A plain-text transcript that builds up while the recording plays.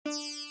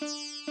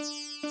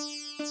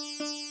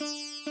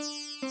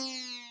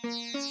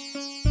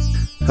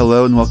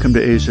Hello and welcome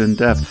to Asia in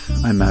Depth.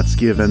 I'm Matt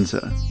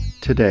Schiavenza.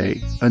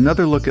 Today,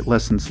 another look at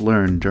lessons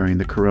learned during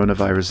the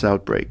coronavirus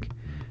outbreak.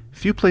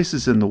 Few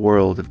places in the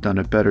world have done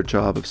a better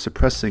job of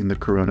suppressing the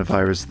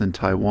coronavirus than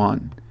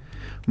Taiwan.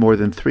 More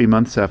than 3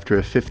 months after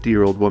a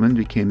 50-year-old woman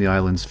became the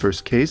island's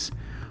first case,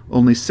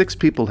 only 6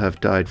 people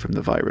have died from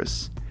the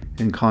virus.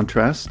 In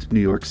contrast,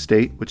 New York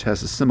State, which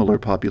has a similar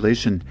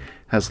population,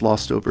 has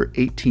lost over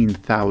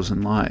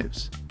 18,000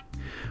 lives.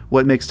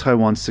 What makes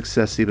Taiwan's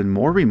success even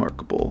more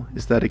remarkable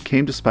is that it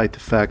came despite the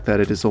fact that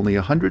it is only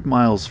 100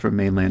 miles from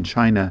mainland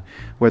China,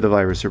 where the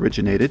virus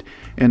originated,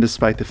 and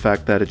despite the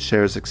fact that it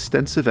shares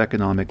extensive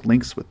economic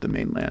links with the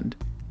mainland.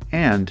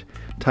 And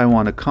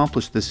Taiwan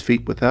accomplished this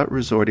feat without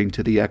resorting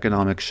to the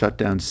economic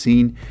shutdown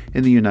seen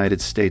in the United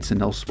States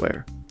and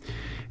elsewhere.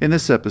 In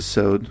this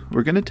episode,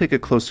 we're going to take a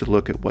closer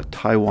look at what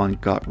Taiwan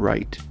got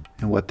right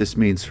and what this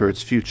means for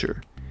its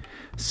future.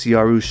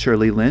 Hsiaru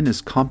Shirley Lin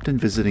is Compton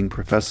Visiting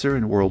Professor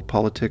in World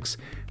Politics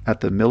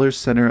at the Miller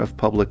Center of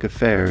Public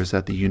Affairs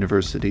at the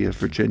University of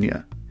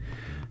Virginia.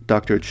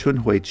 Dr.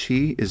 Chun-Hui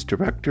Chi is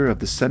Director of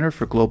the Center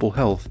for Global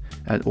Health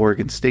at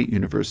Oregon State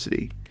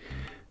University.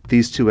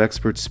 These two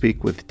experts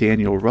speak with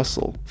Daniel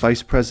Russell,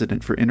 Vice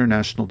President for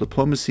International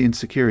Diplomacy and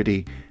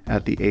Security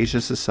at the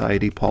Asia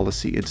Society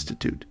Policy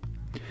Institute.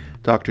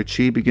 Dr.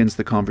 Chi begins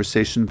the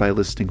conversation by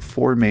listing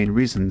 4 main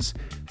reasons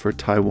for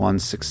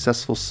Taiwan's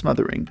successful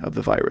smothering of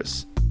the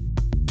virus.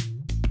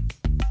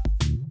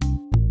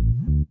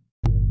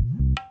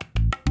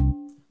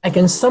 I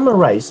can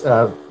summarize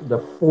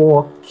the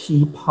 4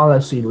 key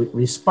policy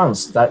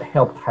response that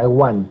helped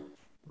Taiwan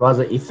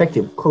rather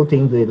effective.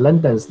 Quoting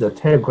the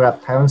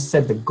Telegraph, Taiwan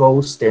set the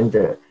gold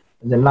standard.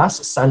 And then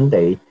last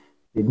Sunday,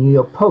 the New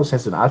York Post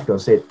has an article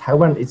said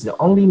Taiwan is the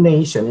only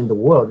nation in the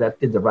world that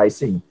did the right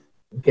thing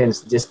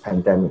against this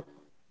pandemic.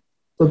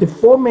 So the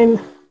 4 main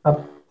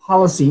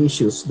policy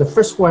issues. The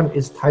first one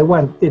is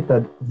Taiwan did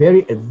a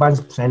very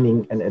advanced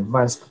planning and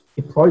advanced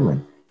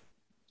deployment.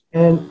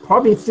 And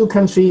probably a few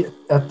countries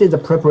did the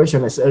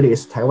preparation as early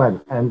as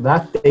Taiwan, and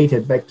that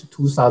dated back to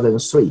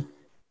 2003,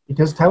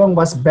 because Taiwan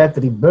was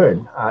badly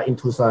burned in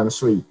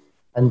 2003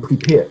 and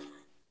prepared.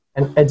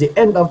 And at the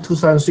end of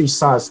 2003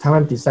 SARS,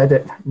 Taiwan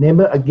decided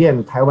never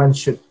again Taiwan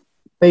should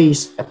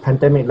face a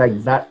pandemic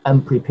like that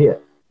unprepared.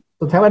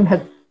 So Taiwan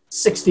had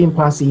 16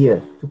 plus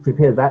years to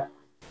prepare that.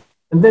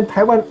 And then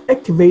Taiwan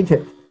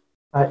activated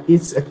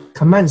its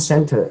command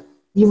center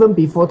even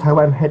before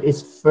Taiwan had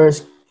its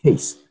first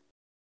case.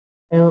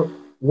 And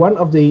one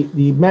of the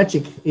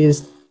magic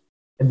is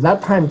at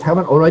that time,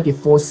 Taiwan already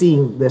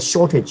foreseeing the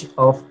shortage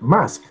of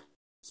masks.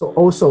 So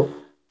also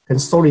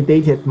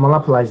consolidated,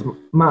 monopolized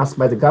masks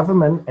by the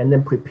government and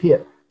then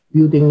prepared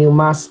building new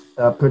mask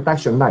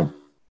production line.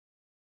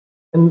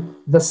 And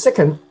the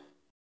second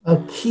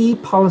key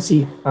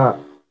policy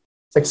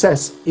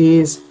success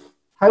is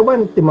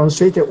Taiwan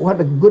demonstrated what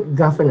a good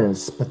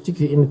governance,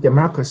 particularly in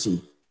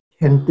democracy,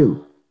 can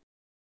do.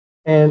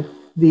 And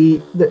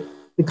the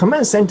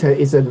command center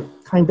is a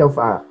kind of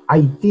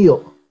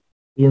ideal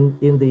in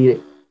the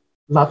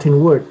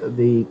Latin word,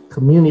 the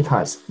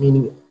communitas,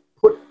 meaning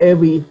put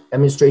every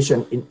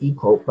administration in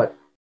equal, but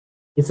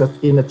it's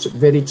in a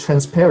very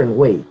transparent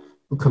way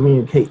to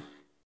communicate.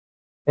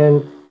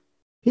 And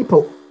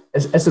people,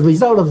 as a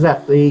result of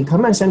that, the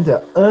command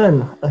center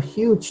earned a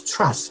huge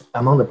trust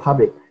among the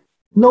public.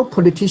 No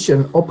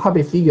politician or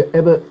public figure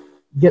ever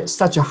gets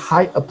such a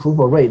high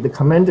approval rate. The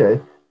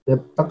commander,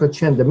 Dr.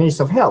 Chen, the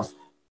Minister of Health,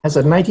 has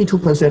a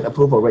 92%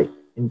 approval rate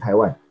in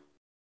Taiwan.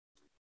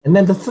 And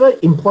then the third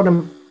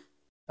important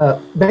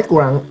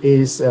background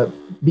is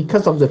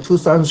because of the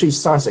 2003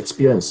 SARS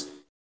experience,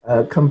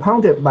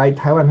 compounded by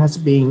Taiwan has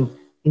been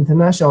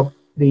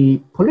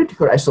internationally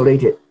politically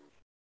isolated.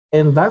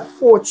 And that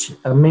forged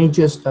a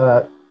major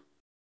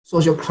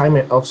social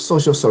climate of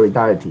social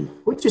solidarity,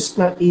 which is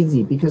not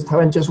easy because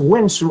Taiwan just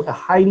went through a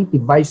highly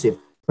divisive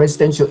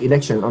presidential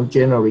election on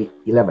January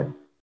 11.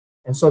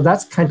 And so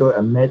that's kind of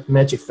a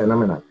magic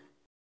phenomenon.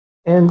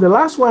 And the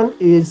last one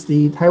is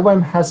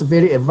Taiwan has a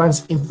very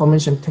advanced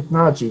information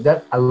technology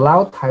that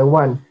allowed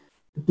Taiwan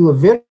to do a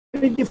very,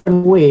 very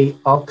different way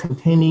of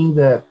containing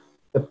the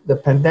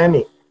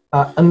pandemic.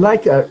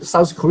 Unlike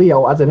South Korea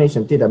or other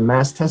nations did a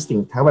mass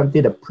testing, Taiwan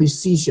did a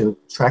precision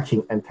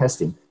tracking and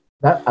testing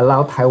that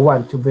allowed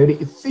Taiwan to very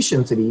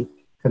efficiently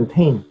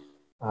contain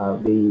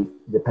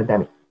the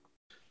pandemic.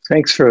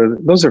 Thanks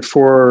those are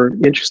 4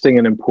 interesting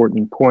and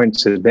important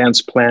points: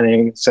 advanced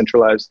planning,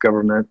 centralized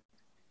government,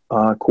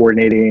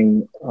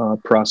 coordinating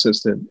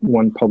process that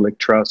won public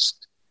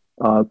trust,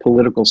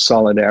 political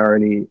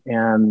solidarity,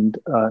 and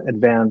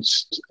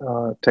advanced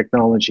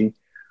technology.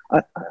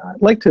 I'd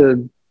like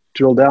to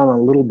drill down a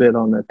little bit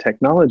on the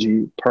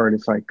technology part,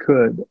 if I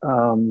could.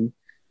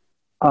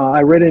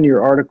 I read in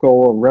your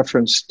article a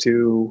reference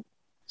to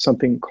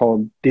something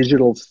called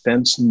digital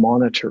fence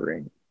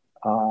monitoring.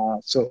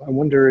 So I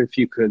wonder if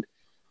you could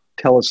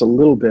tell us a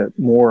little bit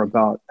more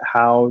about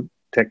how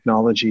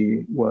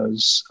technology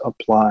was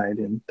applied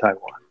in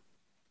Taiwan.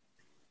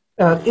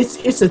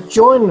 It's a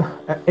joint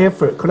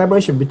effort,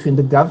 collaboration between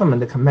the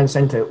government, the command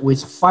center,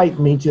 with 5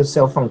 major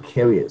cell phone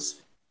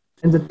carriers.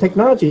 And the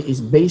technology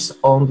is based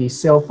on the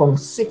cell phone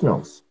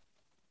signals.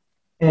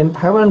 And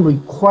Taiwan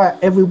require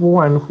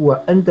everyone who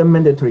are under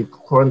mandatory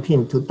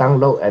quarantine to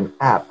download an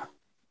app.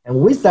 And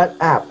with that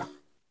app,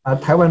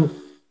 Taiwan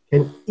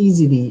can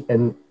easily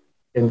and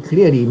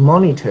clearly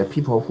monitor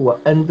people who are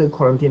under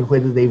quarantine,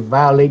 whether they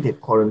violated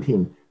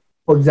quarantine.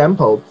 For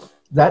example,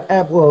 that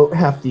app will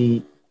have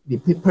the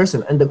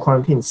person under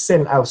quarantine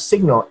send out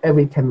signal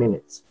every 10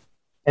 minutes.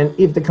 And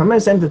if the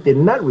command center did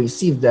not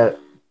receive the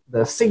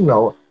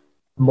signal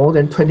more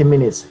than 20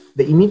 minutes,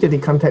 they immediately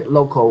contact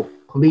local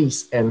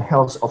police and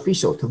health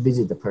official to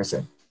visit the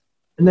person.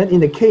 And then in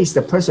the case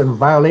the person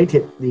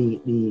violated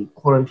the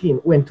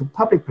quarantine, went to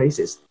public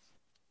places,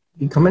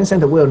 the command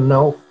center will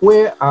know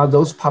where are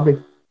those public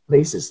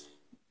places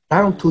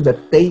down to the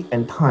date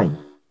and time,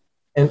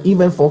 and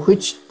even for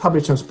which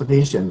public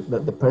transportation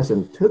that the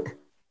person took.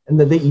 And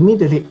then they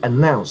immediately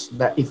announce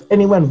that if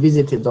anyone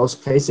visited those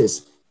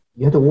places,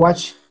 you have to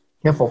watch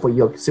careful for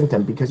your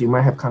symptom because you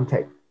might have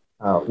contact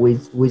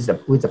with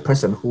the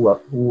person who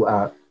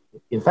are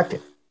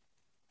infected.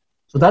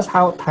 So that's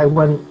how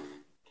Taiwan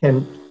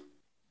can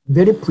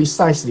very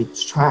precisely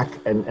track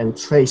and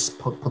trace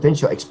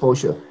potential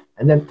exposure,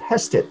 and then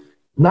test it,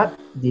 not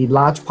the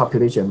large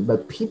population,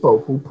 but people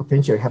who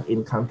potentially have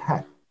in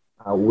contact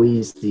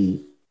with the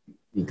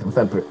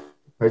confirmed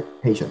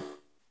patient.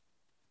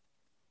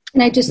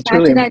 Can I just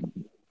add to that?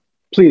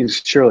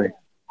 Please, Shirley.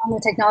 On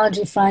the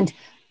technology front,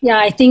 yeah,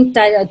 I think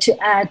that to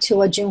add to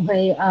what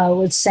Junhui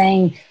was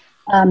saying,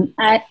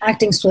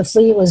 acting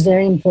swiftly was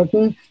very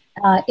important.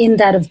 In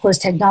that, of course,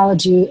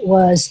 technology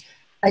was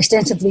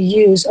extensively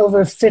used.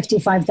 Over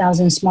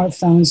 55,000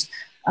 smartphones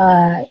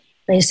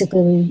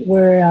basically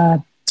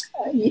were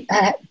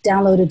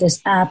downloaded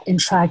this app and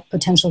tracked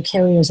potential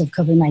carriers of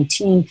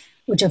COVID-19,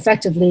 which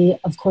effectively,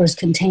 of course,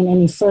 contain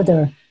any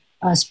further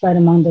spread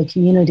among the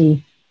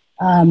community.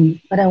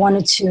 But I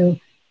wanted to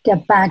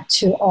get back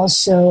to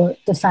also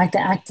the fact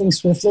that acting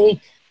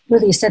swiftly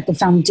really set the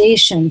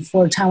foundation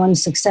for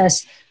Taiwan's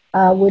success,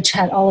 which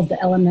had all of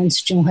the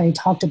elements Junhui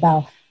talked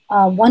about.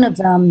 One of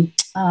them,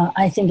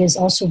 I think, is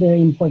also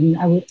very important,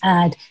 I would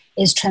add,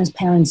 is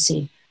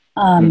transparency.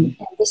 And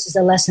this is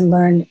a lesson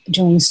learned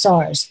during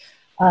SARS,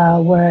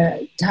 where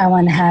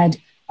Taiwan had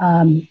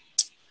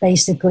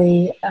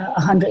basically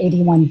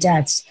 181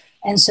 deaths.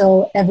 And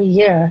so every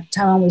year,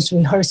 Taiwan was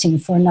rehearsing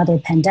for another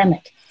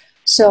pandemic.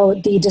 So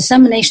the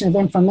dissemination of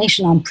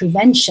information on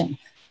prevention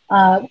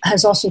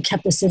has also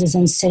kept the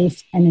citizens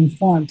safe and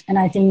informed. And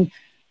I think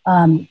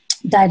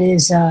that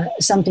is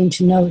something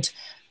to note.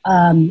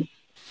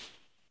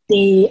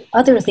 The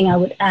other thing I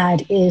would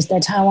add is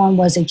that Taiwan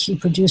was a key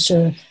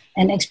producer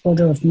and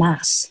exporter of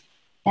masks.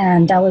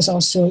 And that was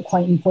also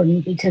quite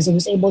important because it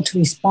was able to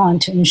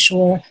respond to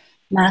ensure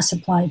mass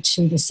supply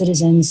to the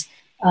citizens,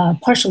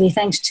 partially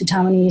thanks to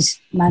Taiwanese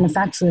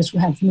manufacturers who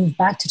have moved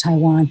back to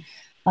Taiwan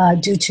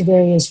due to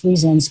various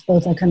reasons,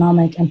 both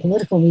economic and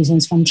political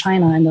reasons from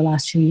China in the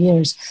last few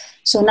years.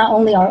 So not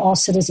only are all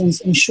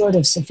citizens ensured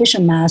of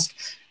sufficient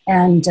masks,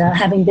 and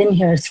having been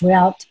here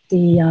throughout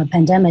the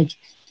pandemic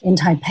in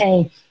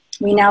Taipei,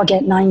 we now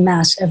get 9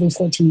 masks every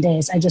 14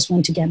 days. I just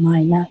went to get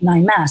my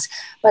 9 masks.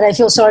 But I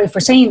feel sorry for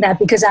saying that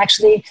because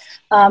actually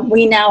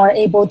we now are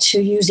able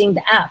to, using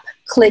the app,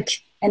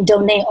 click and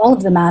donate all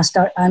of the masks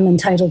that I'm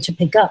entitled to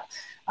pick up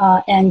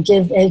and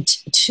give it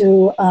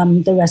to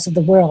the rest of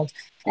the world.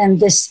 And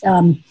this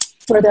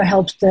further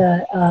helps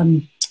the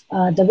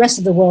rest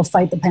of the world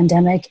fight the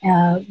pandemic,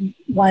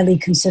 widely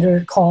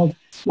considered called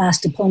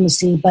mask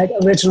diplomacy. But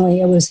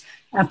originally it was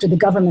after the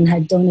government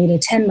had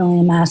donated 10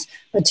 million masks.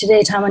 But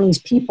today,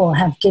 Taiwanese people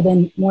have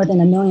given more than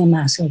 1 million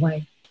masks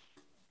away.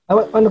 I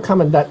want to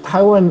comment that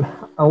Taiwan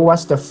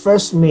was the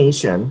first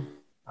nation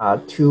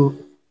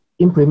to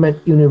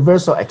implement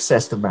universal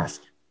access to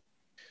masks.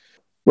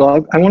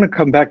 Well, I want to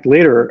come back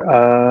later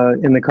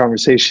in the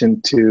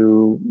conversation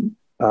to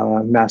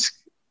mask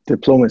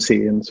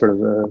diplomacy and sort of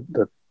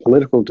the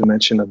political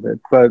dimension of it.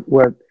 But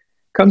what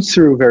comes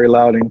through very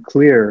loud and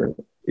clear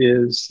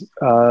is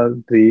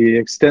the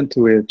extent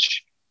to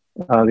which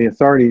the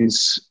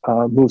authorities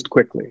moved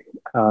quickly,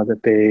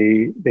 that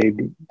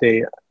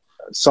they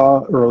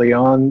saw early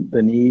on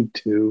the need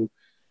to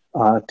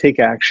take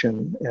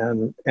action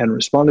and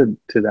responded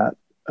to that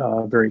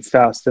very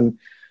fast. And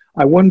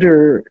I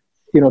wonder,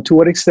 to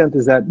what extent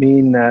does that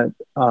mean that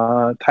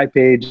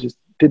Taipei just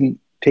didn't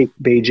take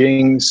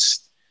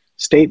Beijing's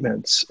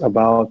statements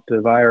about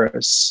the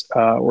virus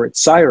or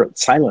its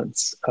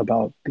silence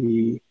about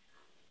the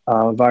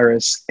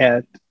virus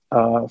at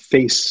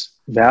face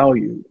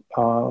value?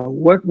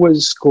 What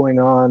was going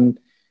on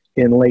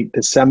in late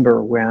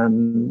December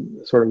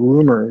when sort of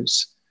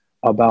rumors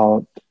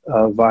about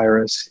a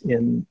virus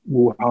in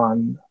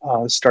Wuhan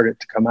started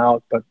to come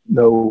out, but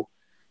no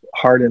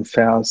hard and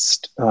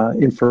fast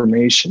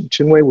information?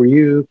 Chinwei, were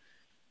you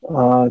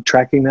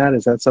tracking that?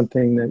 Is that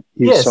something that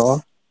you saw?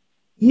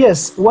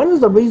 Yes, one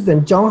of the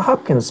reasons John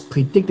Hopkins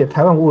predicted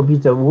Taiwan would be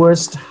the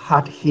worst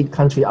hard-hit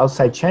country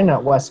outside China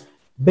was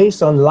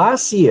based on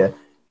last year,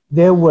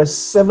 there were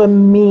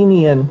 7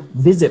 million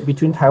visits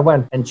between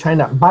Taiwan and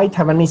China by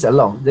Taiwanese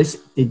alone. This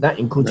did not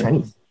include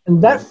Chinese.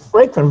 And that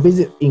frequent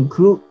visit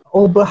include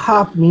over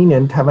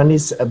 500,000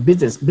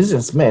 Taiwanese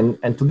businessmen,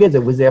 and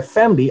together with their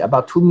family,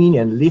 about 2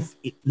 million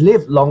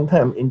live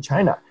long-term in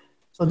China.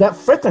 So that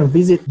frequent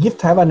visit gives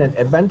Taiwan an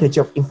advantage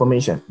of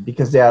information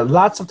because there are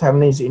lots of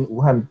Taiwanese in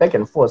Wuhan back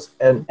and forth.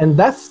 And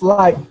that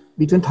flight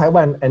between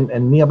Taiwan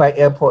and nearby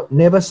airport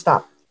never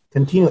stopped,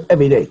 continue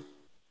every day.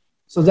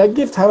 So that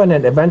gives Taiwan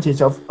an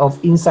advantage of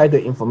insider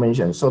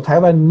information. So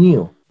Taiwan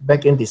knew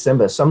back in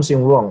December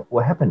something wrong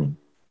was happening.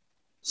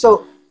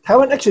 So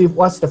Taiwan actually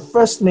was the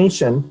first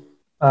nation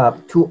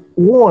to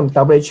warn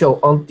WHO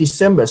on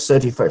December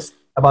 31st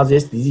about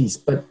this disease.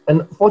 But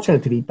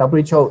unfortunately,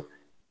 WHO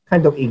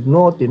kind of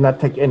ignored, did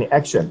not take any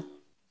action.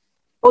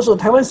 Also,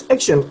 Taiwan's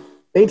action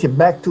dated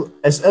back to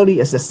as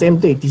early as the same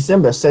day,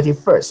 December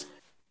 31st.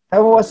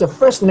 Taiwan was the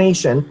first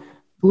nation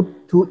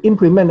to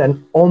implement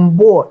an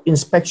onboard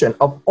inspection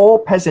of all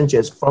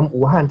passengers from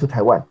Wuhan to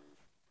Taiwan.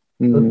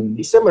 So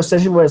December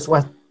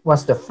 31st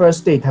was the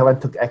first day Taiwan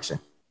took action.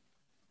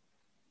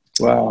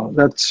 Wow,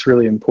 that's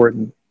really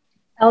important.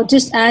 I'll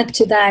just add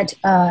to that,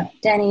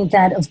 Danny,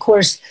 that of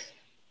course,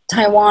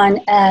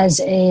 Taiwan as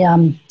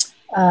a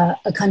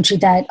country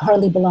that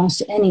hardly belongs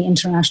to any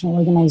international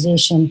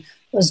organization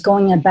was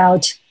going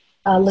about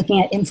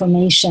looking at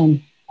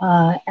information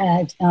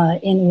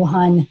in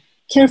Wuhan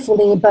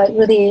carefully, but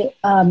really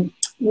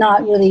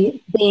not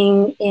really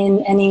being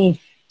in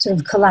any sort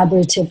of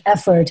collaborative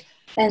effort.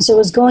 And so it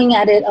was going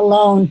at it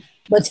alone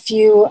with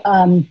few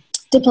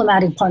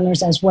diplomatic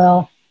partners as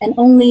well, and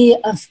only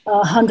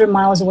 100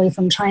 miles away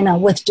from China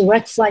with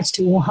direct flights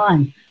to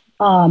Wuhan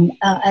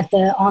at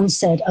the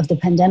onset of the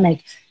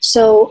pandemic.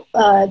 So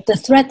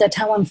the threat that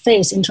Taiwan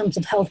faced in terms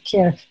of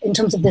healthcare, in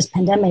terms of this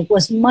pandemic,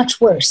 was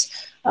much worse.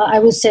 I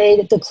would say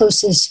that the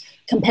closest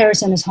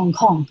comparison is Hong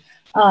Kong.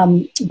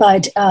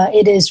 But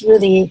it is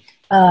really,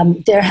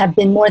 there have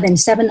been more than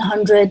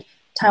 700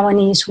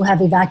 Taiwanese who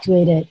have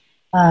evacuated,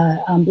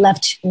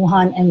 left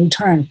Wuhan and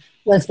returned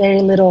with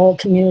very little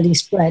community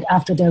spread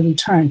after their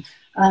return.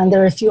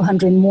 There are a few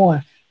hundred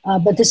more.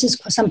 But this is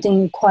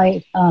something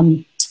quite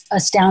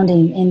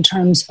astounding in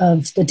terms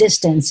of the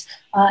distance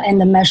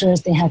and the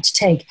measures they had to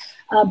take.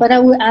 But I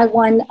would add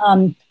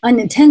one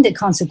unintended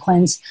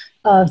consequence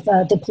of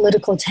the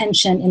political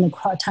tension in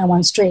the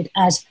Taiwan Strait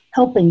as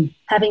having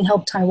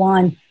helped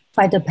Taiwan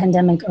fight the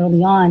pandemic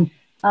early on.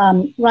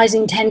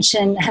 Rising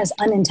tension has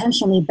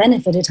unintentionally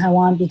benefited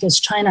Taiwan because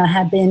China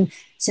had been,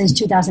 since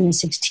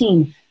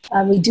 2016,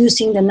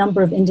 reducing the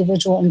number of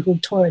individual and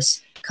group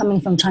tourists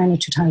coming from China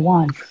to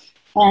Taiwan.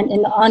 And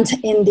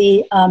in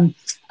the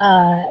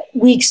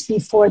weeks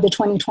before the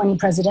 2020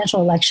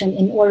 presidential election,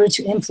 in order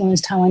to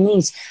influence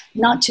Taiwanese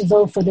not to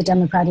vote for the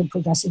Democratic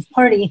Progressive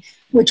Party,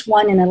 which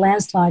won in a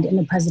landslide in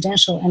the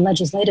presidential and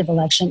legislative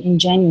election in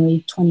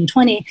January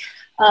 2020,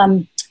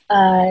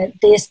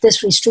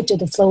 this restricted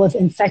the flow of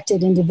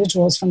infected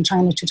individuals from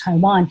China to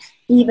Taiwan,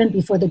 even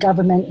before the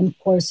government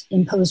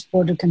imposed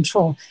border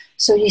control.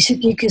 So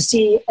you could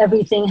see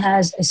everything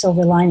has a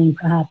silver lining,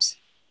 perhaps.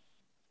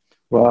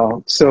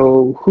 Wow.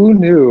 So who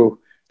knew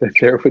that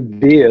there would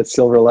be a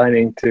silver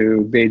lining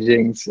to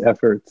Beijing's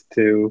efforts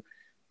to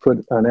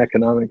put an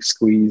economic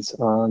squeeze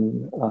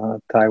on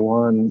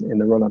Taiwan in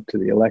the run-up to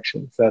the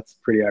elections? That's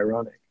pretty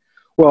ironic.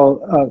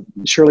 Well,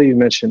 Shirley, you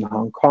mentioned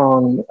Hong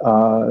Kong.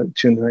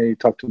 Junhui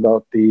talked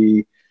about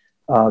the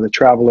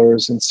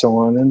travelers and so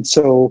on. And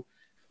so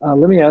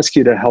let me ask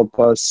you to help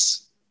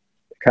us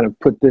kind of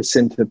put this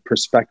into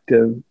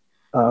perspective,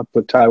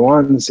 put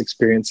Taiwan's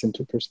experience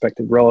into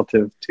perspective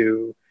relative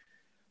to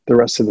the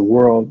rest of the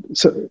world.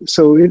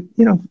 So it,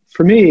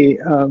 for me,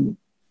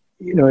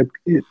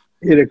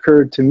 it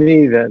occurred to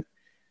me that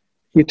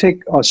you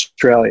take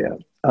Australia,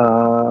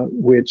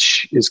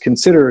 which is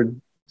considered,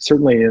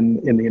 certainly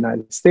in the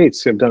United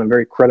States, to have done a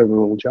very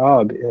credible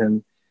job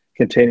in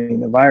containing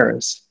the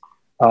virus.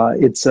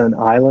 It's an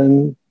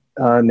island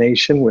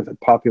nation with a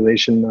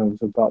population of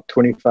about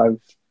 25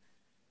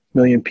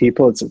 million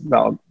people. It's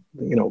about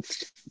 4,000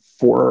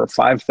 or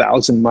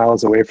 5,000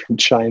 miles away from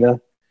China.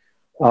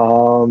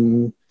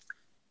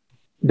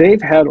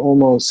 They've had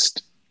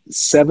almost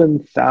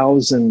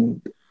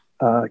 7,000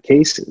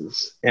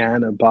 cases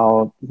and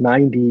about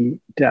 90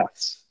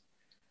 deaths.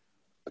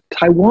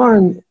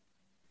 Taiwan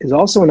is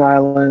also an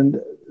island.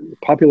 The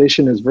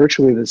population is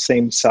virtually the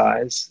same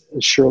size.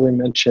 As Shirley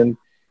mentioned,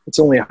 it's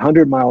only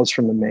 100 miles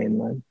from the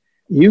mainland.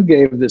 You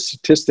gave the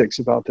statistics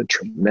about the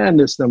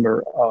tremendous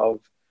number of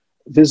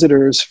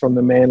visitors from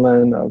the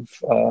mainland, of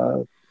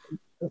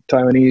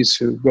Taiwanese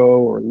who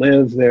go or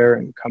live there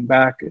and come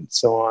back and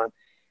so on.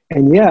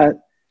 And yet,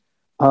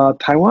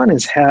 Taiwan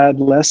has had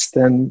less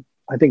than,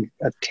 I think,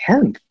 a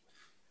tenth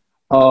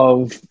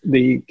of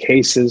the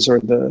cases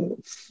or the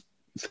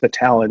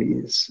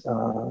fatalities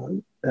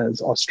as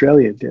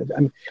Australia did. I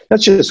mean,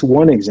 that's just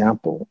one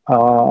example,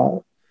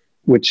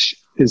 which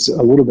is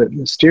a little bit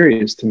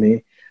mysterious to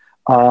me.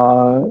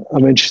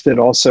 I'm interested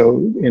also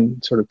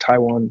in sort of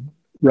Taiwan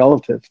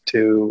relative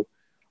to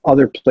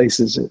other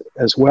places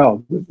as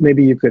well.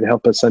 Maybe you could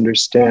help us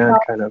understand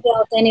kind of.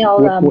 Yeah, Daniel,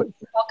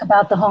 talk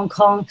about the Hong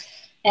Kong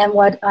and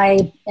what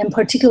I am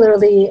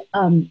particularly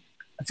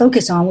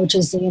focused on, which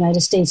is the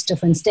United States,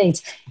 different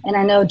states. And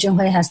I know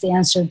Junhui has the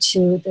answer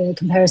to the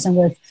comparison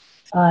with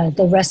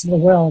the rest of the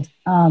world.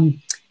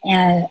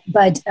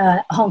 But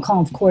Hong Kong,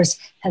 of course,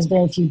 has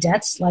very few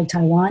deaths like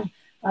Taiwan.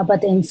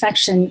 But the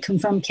infection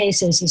confirmed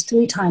cases is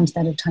 3 times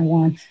that of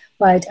Taiwan.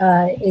 But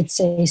it's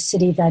a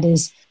city that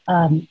is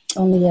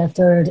only a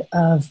third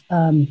of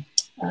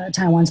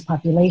Taiwan's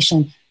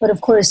population. But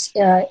of course,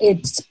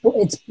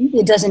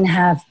 it doesn't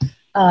have,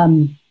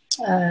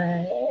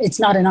 it's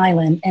not an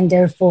island, and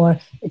therefore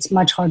it's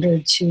much harder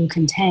to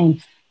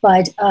contain.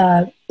 But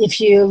if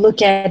you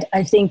look at,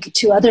 I think,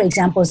 2 other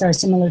examples that are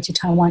similar to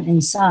Taiwan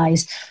in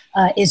size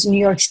is New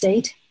York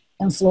State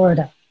and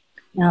Florida.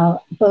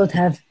 Now, both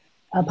have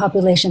a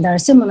population that are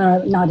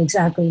similar, not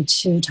exactly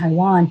to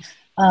Taiwan,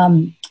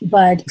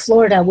 but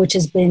Florida, which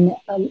has been,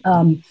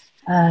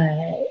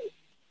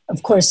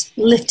 of course,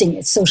 lifting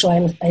its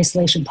social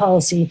isolation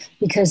policy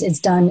because it's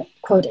done,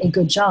 quote, a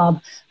good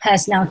job,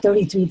 has now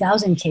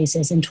 33,000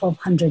 cases and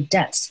 1,200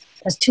 deaths.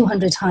 That's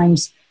 200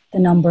 times the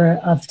number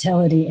of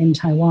fatality in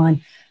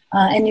Taiwan.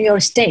 And New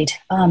York State,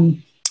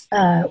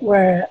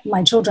 where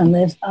my children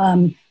live,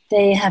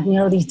 they have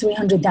nearly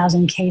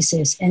 300,000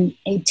 cases and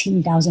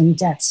 18,000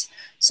 deaths.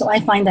 So I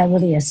find that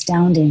really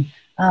astounding.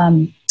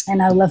 And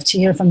I'd love to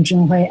hear from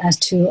Junhui as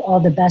to all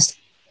the best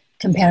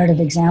comparative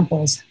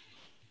examples.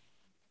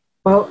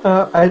 Well,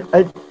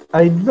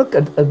 I look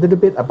at a little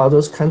bit about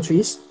those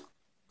countries.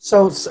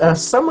 So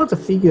some of the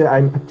figure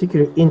I'm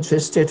particularly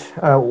interested,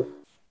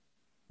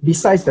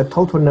 besides the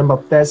total number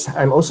of deaths,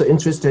 I'm also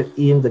interested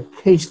in the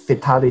case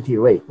fatality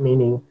rate,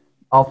 meaning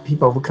of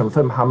people who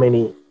confirm how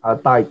many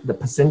died, the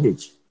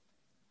percentage.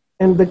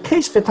 And the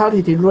case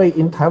fatality rate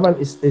in Taiwan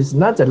is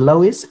not the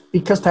lowest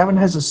because Taiwan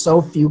has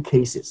so few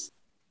cases.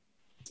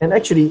 And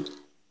actually,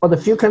 for the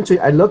few countries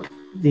I look,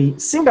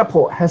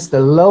 Singapore has the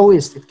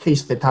lowest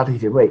case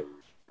fatality rate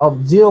of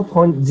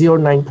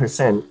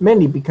 0.09%,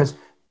 mainly because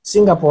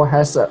Singapore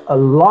has a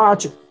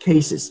large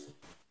cases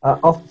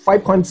of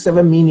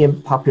 5.7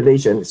 million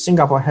population.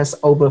 Singapore has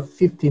over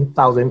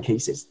 15,000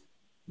 cases.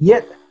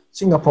 Yet,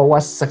 Singapore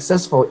was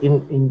successful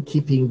in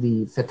keeping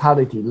the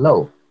fatality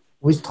low,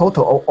 with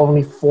total of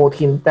only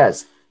 14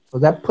 deaths. So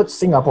that puts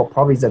Singapore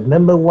probably the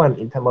number 1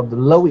 in terms of the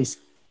lowest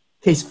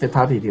case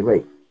fatality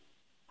rate.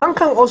 Hong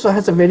Kong also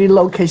has a very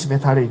low case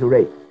fatality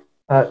rate.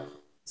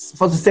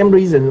 For the same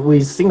reason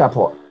with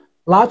Singapore,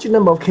 large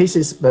number of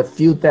cases but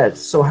few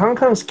deaths. So Hong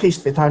Kong's case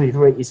fatality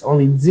rate is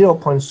only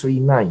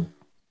 0.39.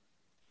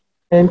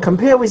 And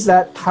compared with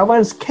that,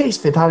 Taiwan's case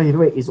fatality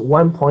rate is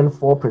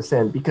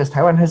 1.4% because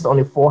Taiwan has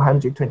only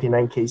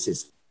 429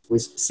 cases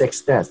with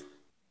 6 deaths.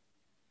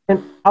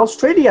 And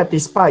Australia,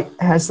 despite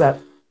has a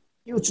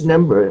huge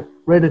number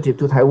relative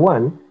to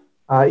Taiwan,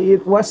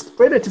 it was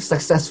relatively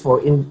successful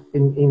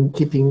in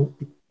keeping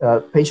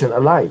patients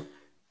alive.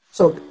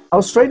 So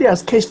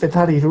Australia's case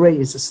fatality rate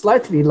is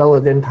slightly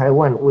lower than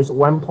Taiwan with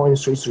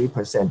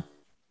 1.33%,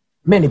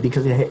 mainly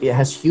because it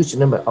has huge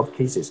number of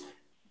cases.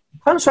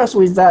 Contrast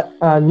with that,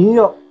 New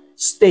York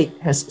State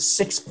has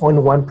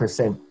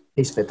 6.1%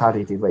 case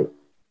fatality rate,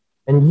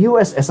 and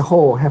US as a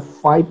whole have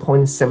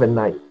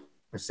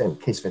 5.79%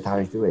 case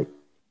fatality rate.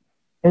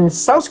 And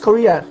South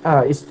Korea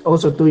is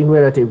also doing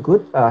relatively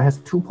good, has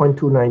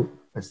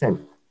 2.29%.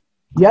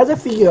 The other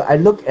figure I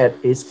look at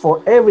is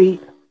for every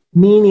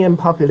million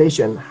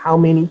population, how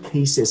many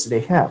cases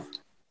they have.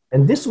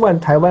 And this one,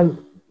 Taiwan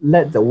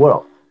led the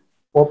world.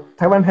 Well,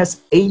 Taiwan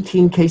has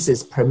 18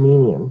 cases per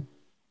million,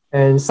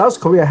 and South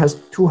Korea has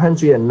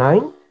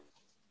 209,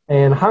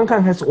 and Hong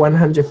Kong has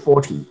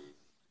 140.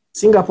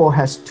 Singapore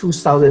has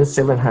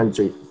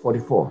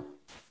 2,744,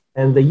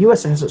 and the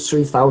US has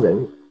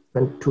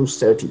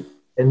 3,230,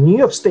 and New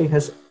York State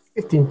has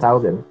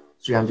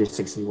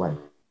 15,361.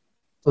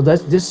 So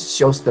this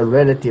shows the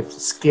relative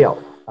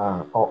scale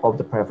of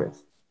the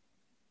prevalence.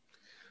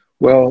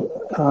 Well,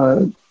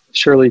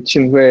 Shirley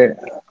Junhui,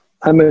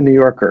 I'm a New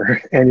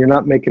Yorker, and you're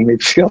not making me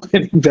feel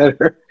any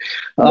better.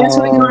 That's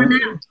where you are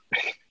now.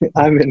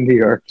 I'm in New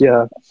York,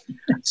 yeah.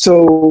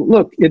 So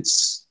look,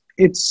 it's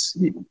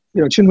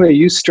Junhui,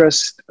 you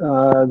stressed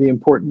the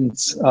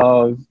importance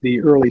of the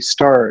early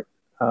start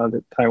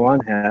that Taiwan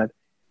had.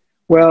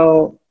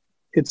 Well,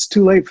 it's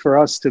too late for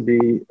us to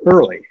be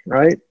early,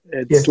 right?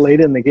 It's late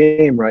in the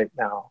game right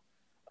now.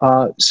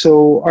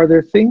 So are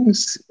there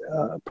things,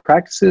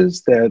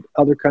 practices that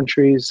other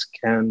countries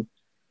can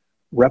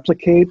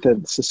replicate,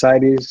 that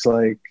societies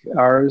like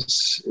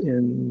ours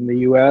in the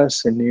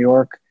US and New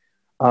York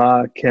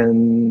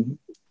can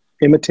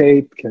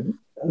imitate,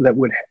 that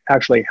would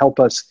actually help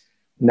us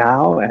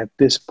now at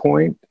this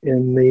point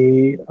in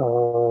the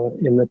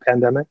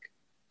pandemic?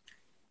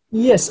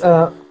 Yes,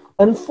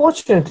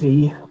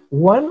 unfortunately,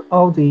 one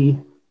of the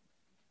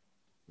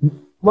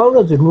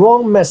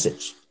wrong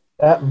message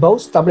that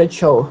both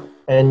WHO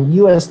and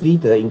U.S.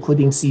 leader,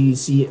 including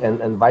CDC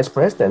and vice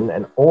president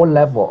and all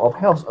level of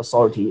health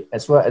authority,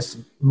 as well as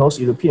most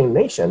European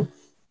nations,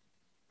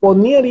 for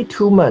nearly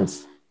 2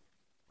 months,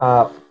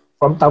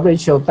 from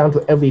WHO down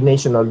to every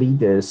national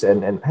leaders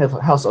and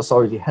health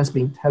authority has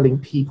been telling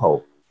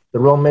people the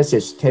wrong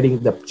message, telling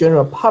the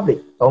general public,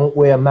 don't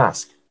wear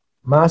mask.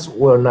 Mask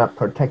will not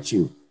protect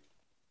you.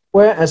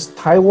 Whereas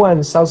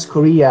Taiwan, South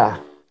Korea,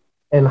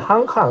 and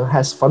Hong Kong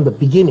has from the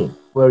beginning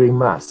wearing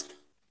masks.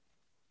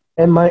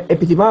 And my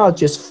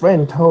epidemiologist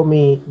friend told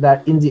me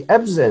that in the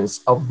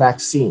absence of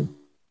vaccine,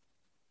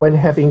 when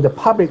having the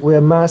public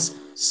wear masks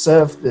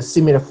serve the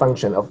similar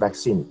function of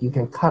vaccine, you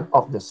can cut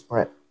off the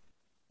spread.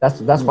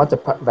 That's what the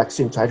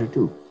vaccine tried to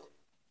do.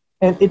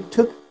 And it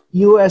took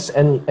US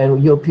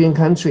and European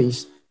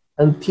countries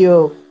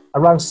until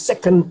around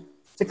second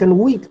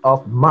week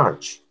of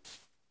March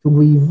to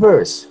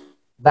reverse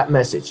that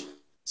message,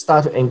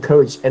 start to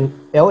encourage. And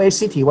LA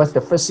City was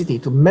the first city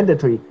to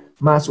mandatory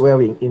mask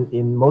wearing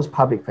in most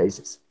public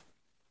places.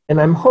 And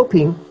I'm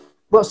hoping,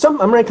 well, some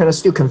Americans are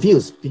still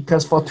confused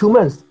because for 2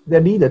 months,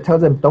 their leader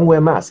tells them don't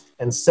wear masks.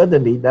 And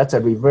suddenly that's a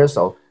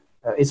reversal.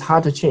 It's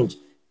hard to change.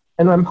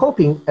 And I'm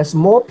hoping as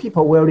more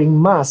people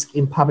wearing masks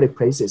in public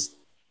places,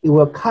 it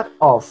will cut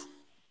off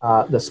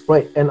the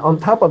spread. And on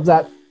top of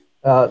that,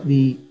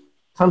 the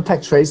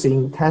contact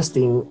tracing,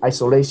 testing,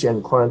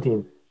 isolation,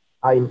 quarantine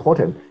are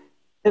important.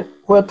 And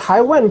where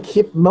Taiwan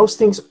keep most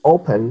things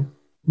open,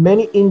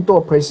 many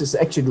indoor places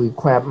actually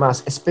require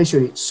masks,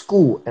 especially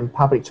school and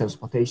public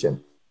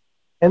transportation.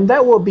 And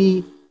that will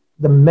be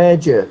the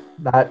measure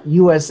that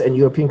US and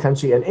European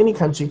country and any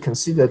country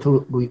consider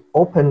to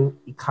reopen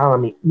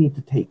economy need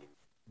to take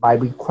by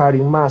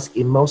requiring masks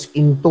in most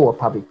indoor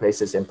public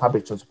places and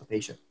public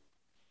transportation.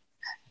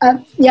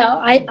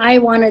 I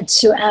wanted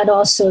to add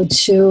also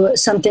to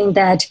something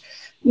that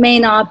may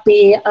not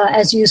be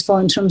as useful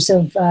in terms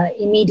of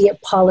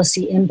immediate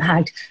policy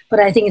impact, but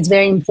I think it's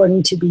very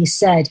important to be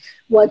said.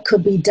 What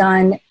could be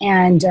done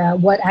and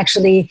what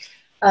actually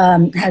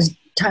has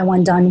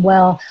Taiwan done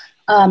well.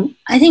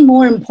 I think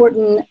more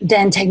important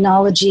than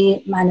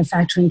technology,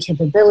 manufacturing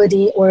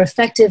capability, or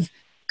effective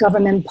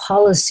government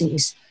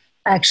policies,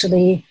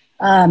 actually,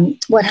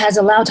 what has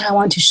allowed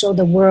Taiwan to show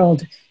the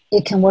world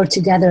it can work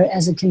together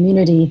as a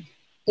community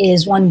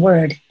is one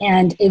word,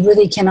 and it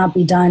really cannot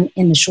be done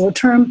in the short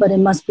term, but it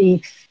must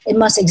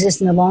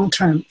exist in the long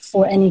term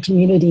for any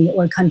community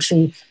or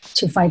country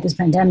to fight this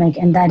pandemic,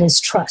 and that is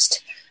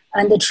trust.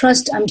 And the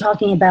trust I'm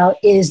talking about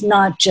is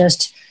not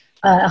just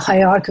a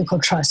hierarchical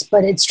trust,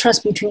 but it's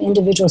trust between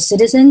individual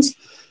citizens,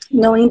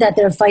 knowing that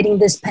they're fighting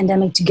this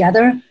pandemic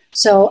together.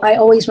 So I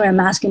always wear a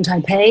mask in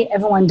Taipei.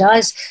 Everyone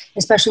does,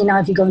 especially now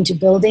if you go into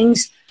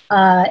buildings.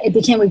 It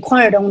became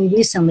required only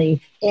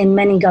recently in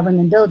many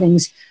government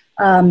buildings,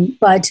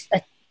 but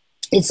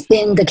it's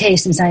been the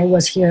case since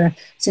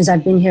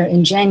I've been here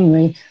in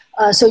January.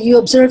 So you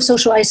observe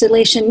social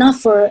isolation not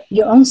for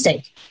your own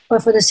sake,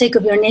 but for the sake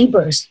of your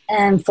neighbors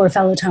and for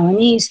fellow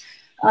Taiwanese.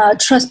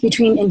 Trust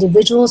between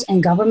individuals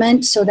and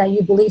government so that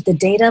you believe the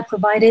data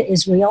provided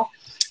is real.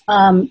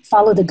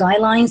 Follow the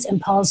guidelines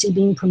and policy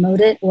being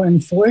promoted or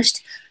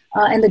enforced.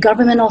 And the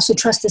government also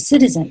trusts the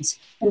citizens.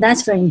 And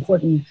that's very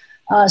important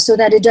so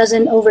that it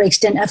doesn't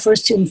overextend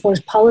efforts to enforce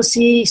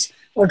policies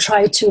or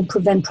try to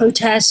prevent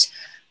protests.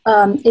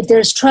 If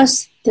there's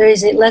trust, there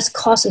is a less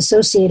cost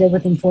associated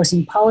with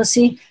enforcing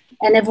policy,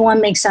 and everyone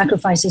makes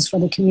sacrifices for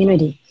the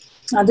community.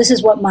 This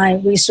is what my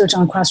research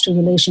on cross-strait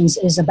relations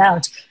is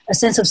about. A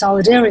sense of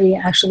solidarity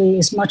actually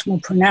is much more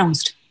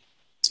pronounced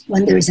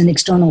when there is an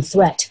external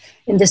threat,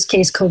 in this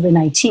case,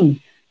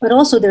 COVID-19. But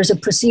also there's a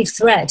perceived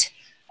threat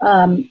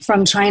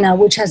from China,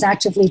 which has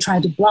actively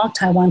tried to block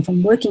Taiwan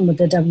from working with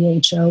the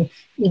WHO,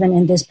 even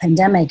in this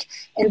pandemic.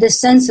 And this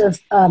sense of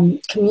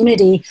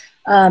community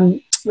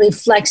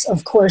reflects,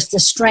 of course, the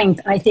strength,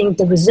 I think,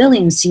 the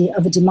resiliency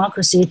of a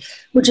democracy,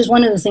 which is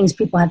one of the things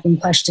people have been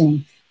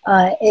questioning.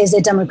 Is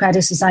a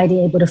democratic society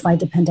able to fight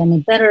the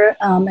pandemic better?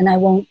 And I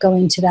won't go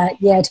into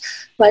that yet.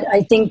 But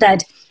I think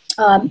that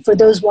for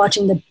those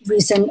watching the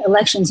recent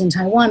elections in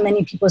Taiwan,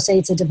 many people say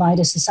it's a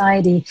divided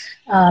society.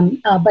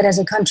 But as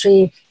a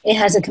country, it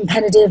has a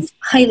competitive,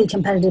 highly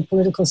competitive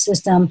political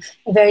system,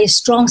 a very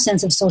strong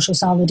sense of social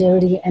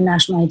solidarity and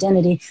national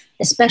identity,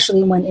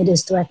 especially when it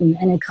is threatened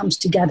and it comes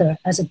together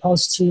as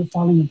opposed to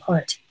falling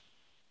apart.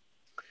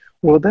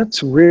 Well,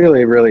 that's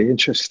really, really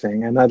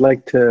interesting, and I'd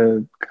like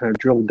to kind of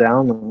drill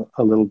down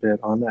a little bit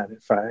on that,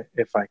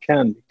 if I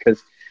can,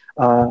 because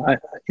I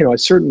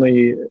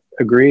certainly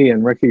agree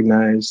and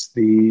recognize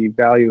the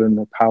value and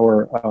the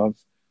power of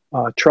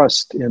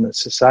trust in a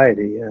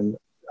society, and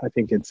I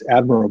think it's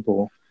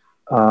admirable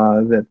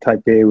that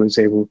Taipei was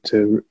able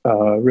to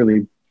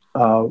really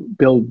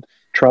build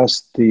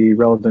trust. The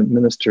relevant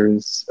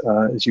ministers,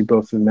 as you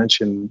both have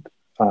mentioned,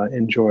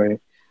 enjoy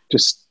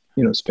just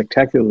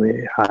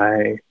spectacularly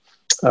high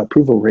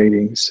approval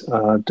ratings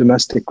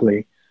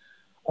domestically.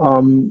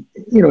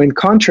 In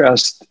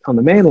contrast, on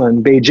the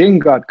mainland, Beijing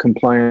got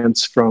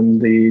compliance from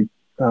the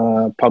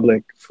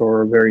public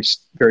for very,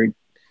 very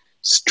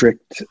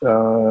strict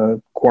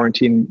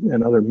quarantine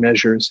and other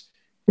measures,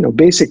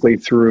 basically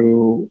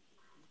through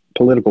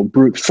political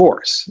brute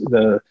force.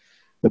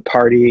 The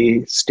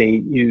party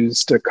state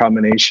used a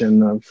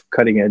combination of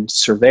cutting-edge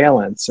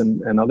surveillance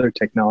and other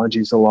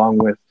technologies, along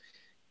with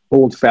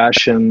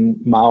old-fashioned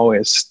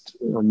Maoist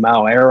or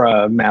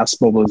Mao-era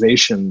mass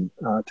mobilization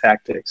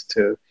tactics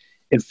to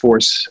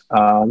enforce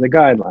the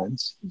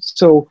guidelines.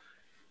 So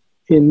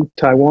in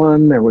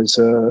Taiwan, there was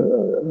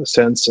a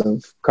sense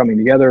of coming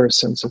together, a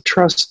sense of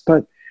trust,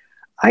 but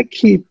I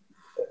keep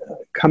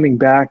coming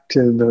back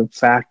to the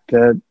fact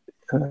that,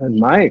 in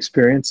my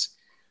experience,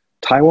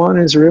 Taiwan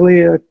is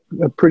really a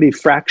pretty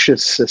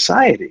fractious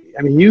society.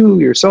 I mean, you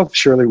yourself,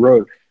 Shirley,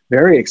 wrote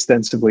very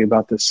extensively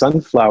about the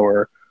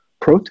sunflower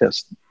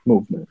protest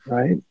movement,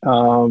 right?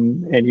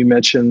 And you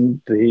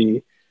mentioned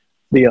the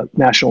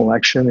national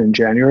election in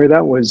January.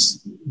 That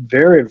was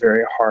very,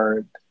 very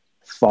hard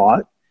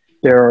fought.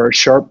 There are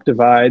sharp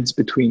divides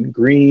between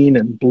green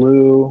and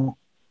blue.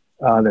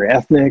 There are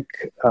ethnic,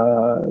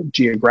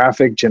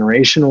 geographic,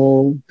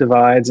 generational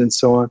divides, and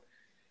so on.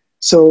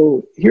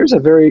 So here's a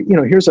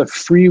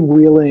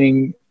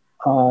freewheeling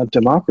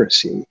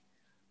democracy.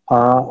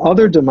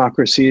 Other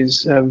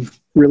democracies have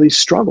really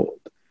struggled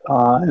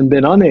and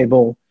been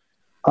unable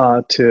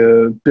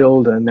to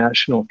build a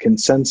national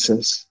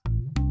consensus.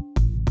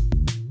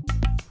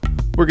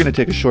 We're going to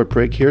take a short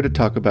break here to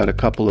talk about a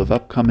couple of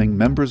upcoming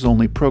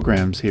members-only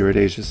programs here at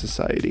Asia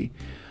Society.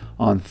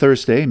 On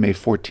Thursday, May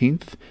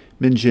 14th,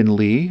 Min-Jin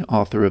Lee,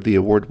 author of the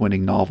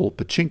award-winning novel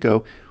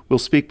Pachinko, will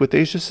speak with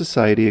Asia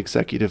Society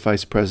Executive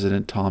Vice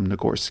President Tom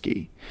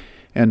Nagorski.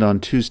 And on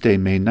Tuesday,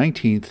 May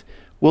 19th,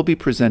 we'll be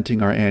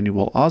presenting our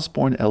annual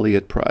Osborne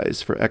Elliott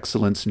Prize for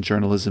Excellence in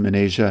Journalism in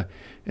Asia,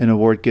 an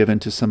award given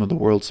to some of the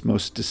world's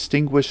most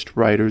distinguished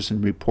writers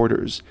and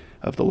reporters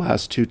of the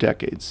last 2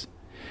 decades.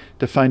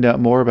 To find out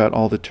more about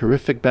all the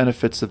terrific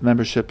benefits of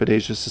membership at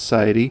Asia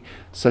Society,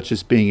 such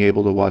as being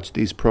able to watch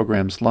these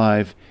programs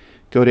live,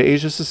 go to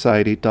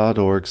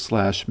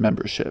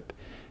asiasociety.org/membership.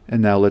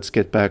 And now let's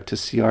get back to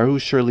Hsiao-Hu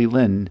Shirley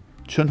Lin,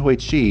 Chun-Hui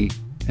Chi,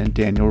 and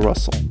Daniel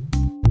Russell.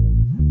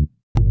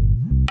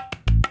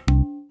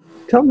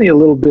 Tell me a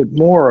little bit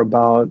more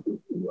about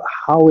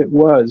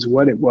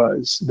what it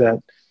was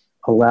that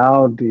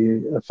allowed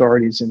the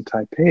authorities in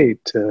Taipei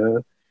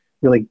to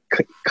really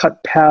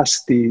cut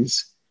past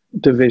these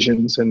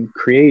divisions and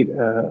create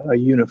a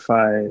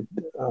unified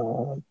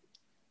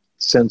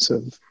sense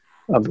of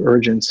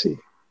urgency.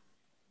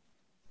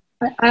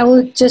 I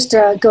will just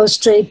go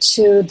straight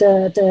to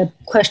the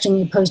question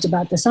you posed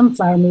about the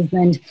sunflower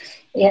movement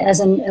as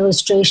an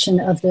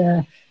illustration of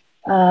the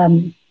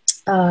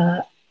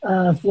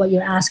of what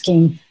you're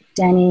asking,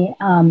 Danny.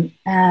 And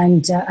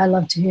I'd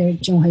love to hear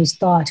Junhui's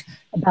thought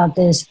about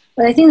this.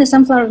 But I think the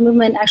sunflower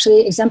movement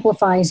actually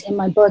exemplifies in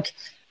my book,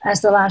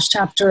 as the last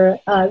chapter,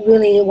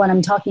 really what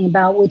I'm talking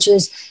about, which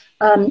is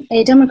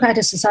a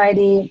democratic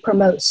society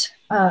promotes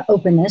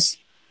openness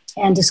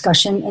and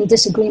discussion and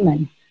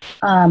disagreement.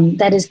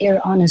 That is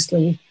aired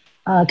honestly,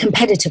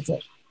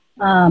 competitively,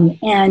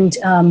 and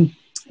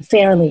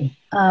fairly.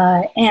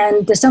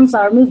 And the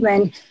sunflower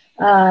movement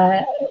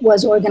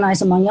was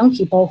organized among young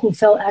people who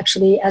felt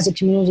actually as a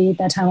community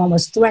that Taiwan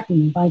was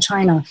threatened by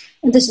China.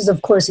 And this is,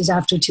 of course,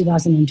 after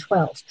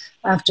 2012,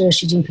 after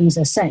Xi Jinping's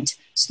ascent.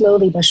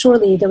 Slowly but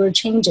surely, there were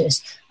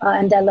changes,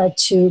 and that led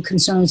to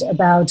concerns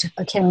about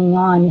carrying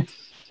on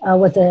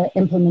with the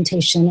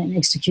implementation and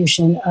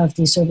execution of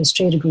the service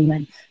trade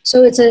agreement.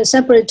 So it's a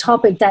separate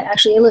topic that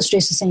actually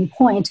illustrates the same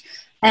point,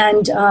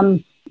 and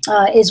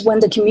is when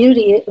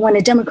when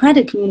a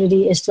democratic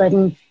community is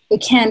threatened,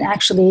 it can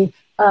actually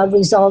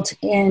result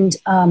in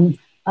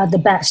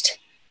the best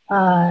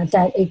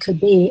that it could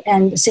be.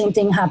 And the same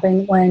thing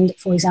happened when,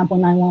 for example,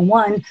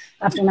 9/11,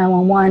 after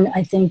 9/11,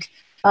 I think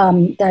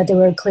that there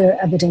were clear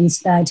evidence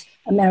that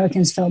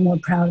Americans felt more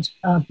proud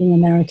of being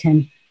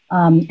American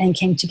and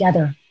came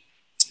together.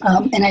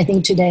 And I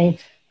think today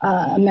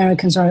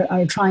Americans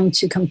are trying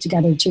to come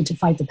together to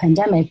fight the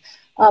pandemic.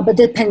 But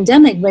the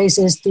pandemic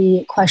raises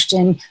the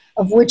question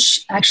of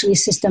which actually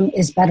system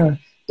is better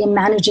in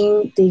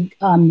managing the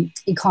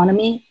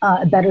economy,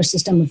 a better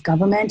system of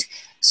government.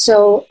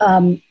 So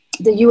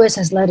the US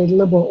has led a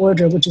liberal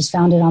order which is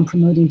founded on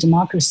promoting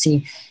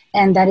democracy.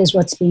 And that is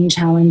what's being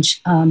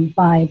challenged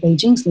by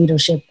Beijing's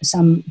leadership,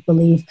 some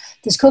believe.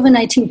 This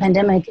COVID-19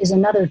 pandemic is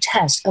another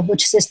test of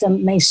which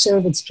system may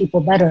serve its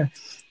people better.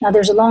 Now,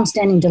 there's a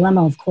long-standing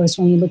dilemma, of course,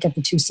 when you look at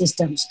the two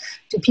systems.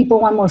 Do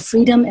people want more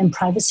freedom and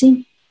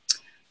privacy?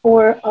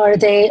 Or are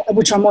they,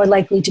 which are more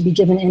likely to be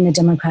given in a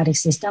democratic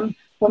system,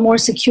 or more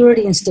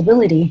security and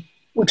stability,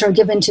 which are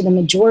given to the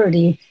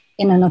majority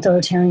in an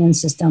authoritarian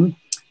system,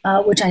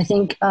 which I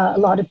think a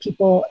lot of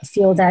people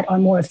feel that are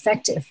more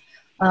effective.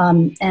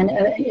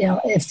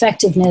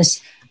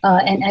 Effectiveness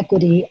and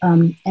equity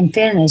and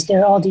fairness.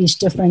 There are all these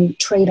different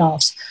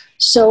trade-offs.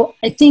 So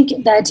I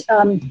think that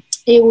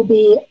it will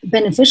be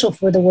beneficial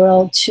for the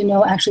world to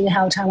know actually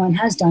how Taiwan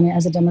has done it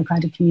as a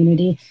democratic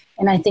community.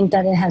 And I think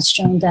that it has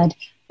shown that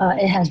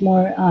it has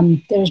more,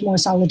 there's more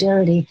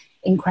solidarity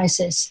in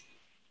crisis.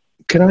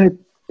 Can I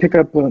pick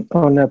up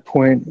on that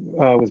point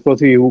with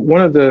both of you.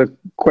 One of the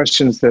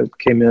questions that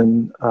came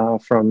in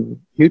from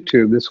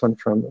YouTube, this one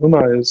from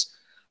Uma, is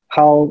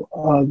how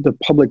the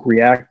public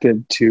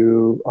reacted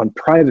on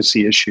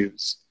privacy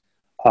issues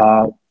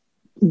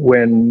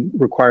when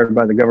required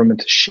by the government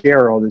to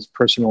share all this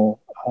personal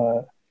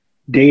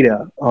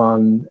data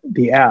on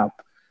the app.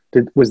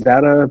 Was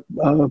that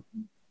a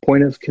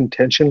point of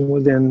contention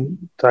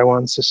within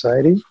Taiwan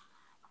society?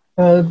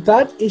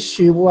 That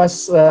issue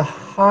was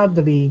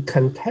hardly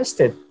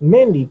contested,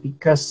 mainly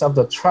because of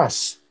the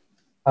trust.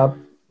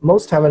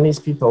 Most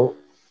Taiwanese people,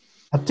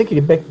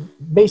 particularly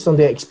based on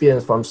their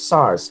experience from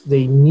SARS,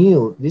 they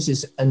knew this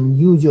is an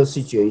unusual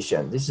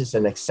situation. This is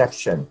an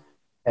exception,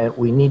 and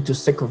we need to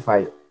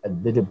sacrifice a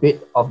little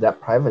bit of that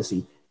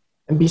privacy.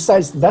 And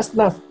besides, that's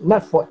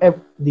not for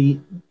the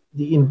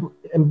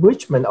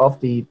enrichment of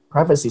the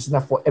privacy is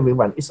not for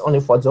everyone. It's only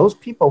for those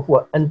people who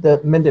are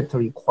under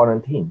mandatory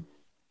quarantine.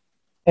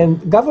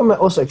 And government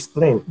also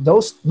explained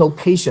those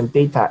location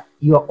data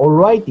you are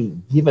already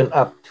given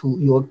up to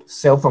your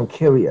cell phone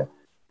carrier.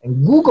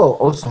 And Google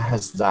also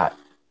has that.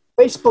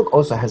 Facebook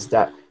also has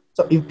that.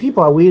 So if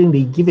people are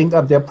willingly giving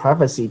up their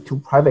privacy to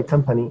private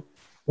company,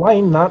 why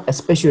not,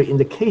 especially in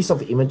the case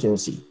of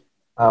emergency,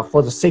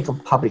 for the sake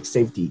of public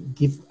safety,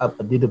 give up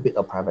a little bit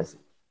of privacy?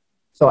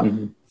 So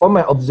from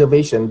my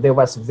observation, there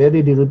was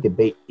very little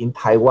debate in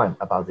Taiwan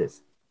about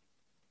this.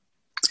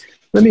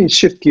 Let me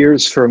shift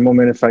gears for a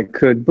moment, if I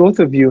could. Both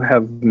of you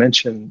have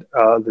mentioned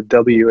the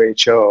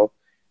WHO,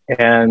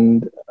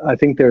 and I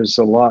think there's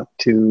a lot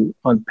to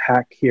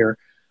unpack here.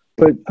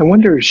 But I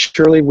wonder,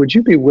 Shirley, would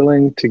you be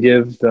willing to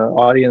give the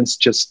audience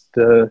just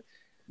the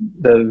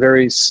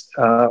very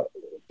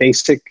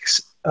basic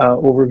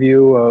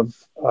overview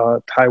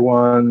of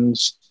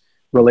Taiwan's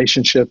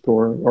relationship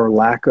or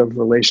lack of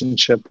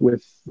relationship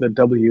with the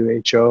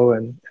WHO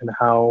and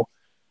how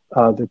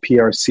the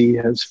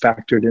PRC has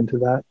factored into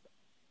that?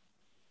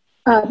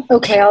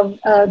 Okay,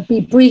 I'll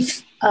be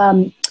brief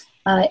in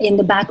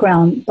the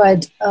background,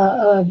 but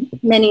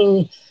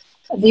many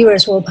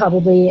viewers will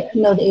probably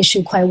know the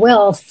issue quite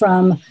well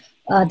from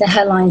the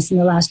headlines in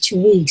the last 2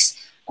 weeks.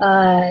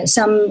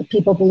 Some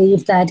people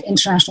believe that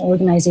international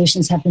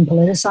organizations have been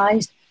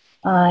politicized,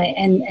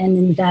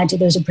 and that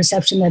there's a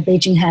perception that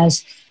Beijing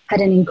has had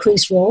an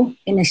increased role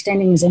in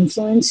extending its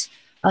influence,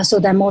 so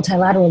that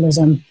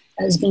multilateralism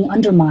is being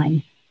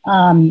undermined.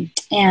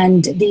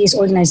 And these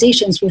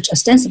organizations, which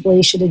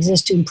ostensibly should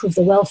exist to improve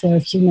the welfare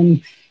of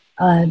human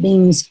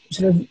beings,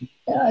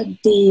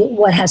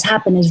 what has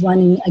happened is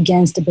running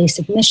against the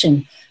basic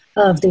mission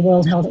of the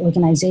World Health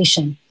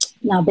Organization.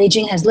 Now,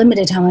 Beijing has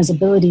limited Taiwan's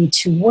ability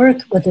to work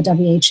with the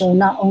WHO,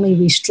 not only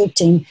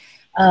restricting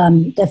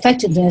the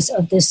effectiveness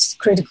of this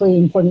critically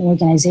important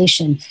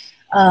organization,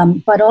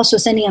 but also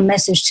sending a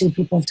message to the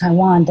people of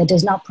Taiwan that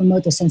does not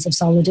promote the sense of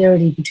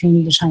solidarity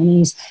between the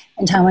Chinese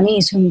and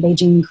Taiwanese, whom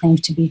Beijing claims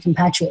to be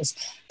compatriots.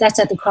 That's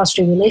at the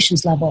cross-strait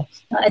relations level.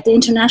 At the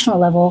international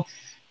level,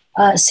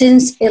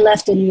 since it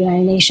left the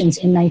United Nations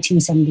in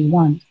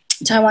 1971,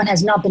 Taiwan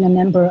has not been a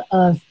member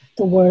of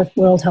the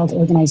World Health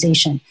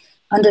Organization.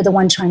 Under the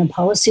One China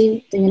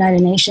policy, the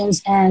United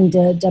Nations and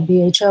the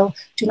WHO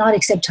do not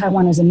accept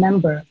Taiwan as a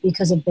member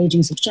because of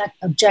Beijing's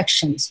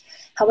objections.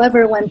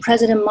 However, when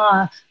President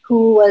Ma,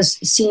 who was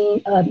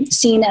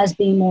seen as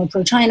being more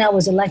pro-China,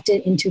 was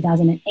elected in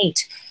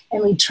 2008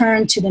 and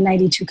returned to the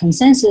 92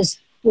 consensus,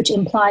 which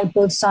implied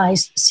both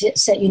sides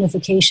set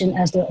unification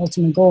as their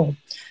ultimate goal.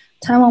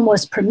 Taiwan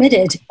was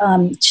permitted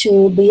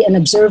to be an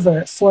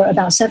observer for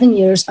about 7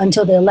 years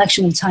until the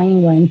election of Tsai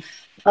Ing-wen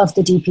of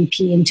the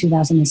DPP in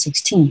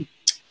 2016.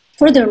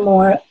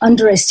 Furthermore,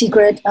 under a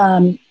secret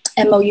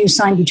MOU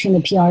signed between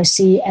the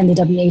PRC and the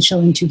WHO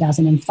in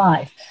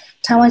 2005,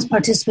 Taiwan's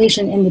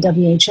participation in the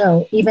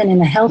WHO, even in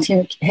a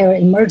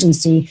healthcare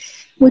emergency,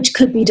 which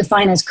could be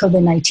defined as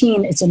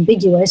COVID-19, it's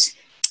ambiguous,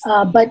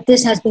 but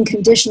this has been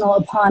conditional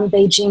upon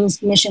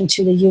Beijing's mission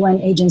to the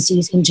UN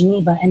agencies in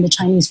Geneva and the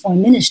Chinese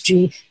Foreign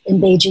Ministry in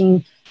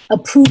Beijing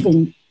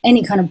approving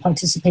any kind of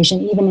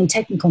participation, even in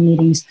technical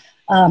meetings,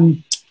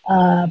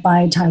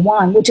 by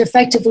Taiwan, which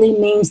effectively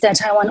means that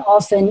Taiwan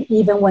often,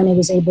 even when it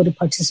was able to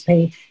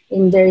participate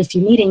in very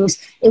few meetings,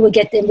 it would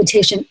get the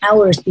invitation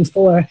hours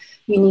before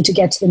you need to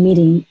get to the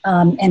meeting,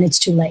 and it's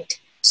too late.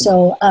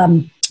 So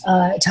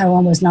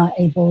Taiwan was not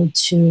able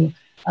to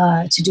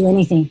do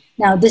anything.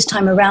 Now, this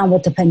time around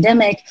with the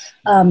pandemic,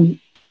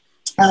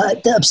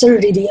 the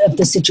absurdity of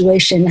the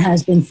situation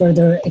has been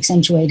further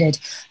accentuated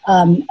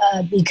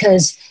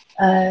because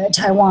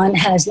Taiwan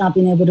has not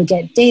been able to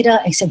get data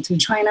except through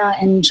China,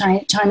 and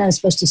China is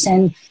supposed to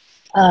send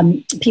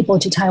people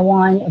to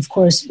Taiwan, of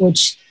course,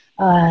 which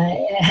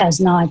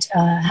has not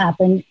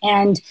happened.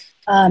 And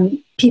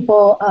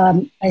people,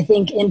 I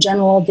think in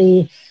general,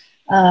 the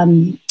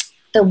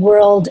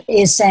world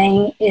is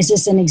saying, is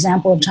this an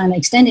example of China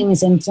extending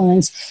its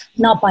influence,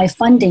 not by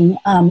funding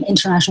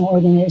international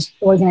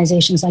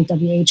organizations like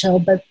WHO,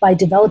 but by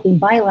developing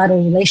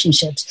bilateral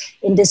relationships,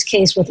 in this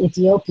case with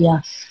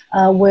Ethiopia,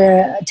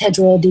 where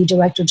Tedros, the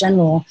Director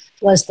General,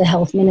 was the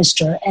health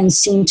minister and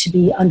seemed to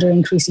be under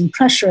increasing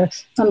pressure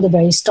from the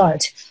very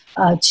start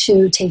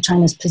to take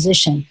China's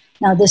position.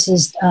 Now, this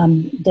is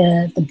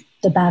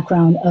the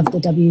background of the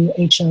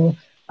WHO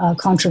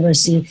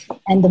controversy.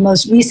 And the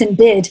most recent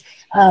bid,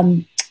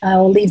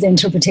 I'll leave the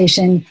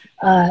interpretation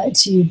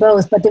to you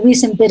both, but the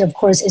recent bid, of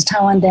course, is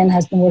Taiwan then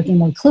has been working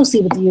more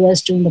closely with the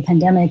U.S. during the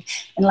pandemic.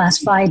 And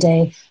last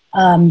Friday,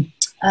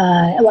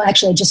 well,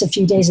 actually, just a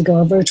few days ago,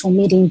 a virtual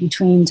meeting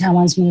between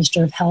Taiwan's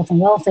Minister of Health and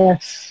Welfare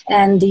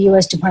and the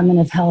U.S. Department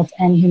of Health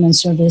and Human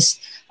Service,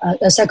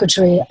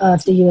 Secretary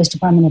of the U.S.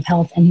 Department of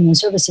Health and Human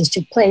Services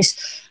took place,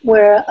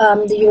 where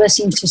the U.S.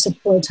 seems to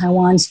support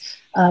Taiwan's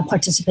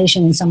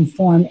participation in some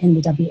form in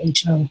the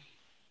WHO.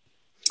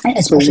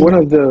 So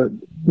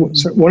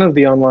one of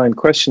the online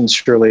questions,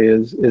 Shirley,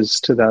 is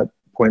to that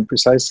point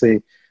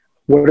precisely.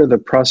 What are the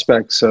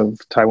prospects of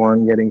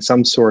Taiwan getting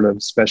some sort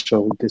of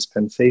special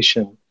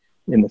dispensation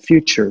in the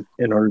future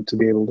in order to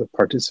be able to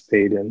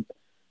participate in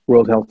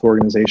World Health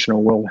Organization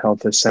or World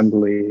Health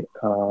Assembly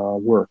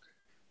work?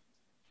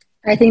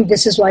 I think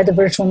this is why the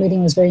virtual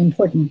meeting was very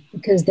important,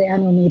 because the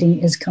annual meeting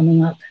is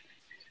coming up.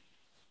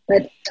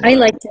 But I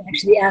like to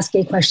actually ask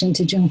a question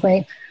to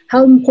Junhui.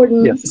 How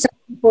important, yes. Some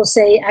people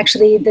say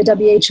actually the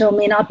WHO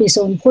may not be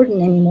so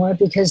important anymore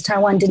because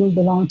Taiwan didn't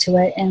belong to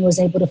it and was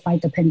able to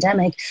fight the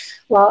pandemic.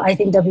 Well, I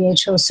think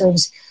WHO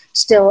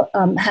still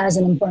has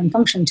an important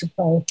function to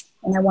play.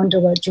 And I wonder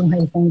what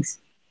Junhui thinks.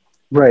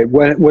 Right,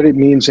 what it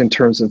means in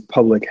terms of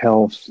public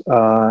health,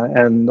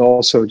 and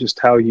also just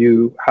how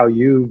you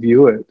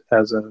view it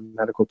as a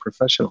medical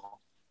professional.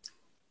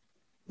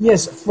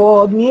 Yes,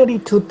 for nearly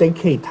 2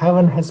 decades,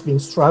 Taiwan has been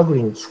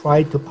struggling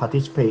trying to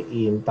participate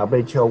in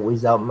WHO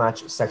without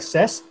much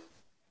success.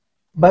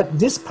 But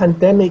this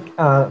pandemic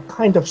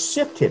kind of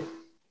shifted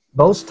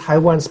both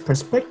Taiwan's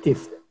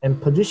perspective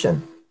and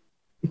position,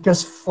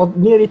 because for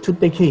nearly 2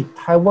 decades,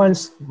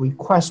 Taiwan's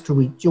request to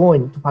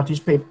rejoin to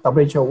participate in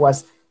WHO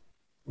was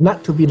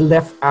not to be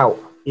left out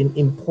in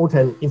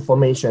important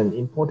information,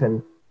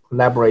 important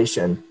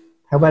collaboration.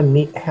 Taiwan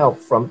need help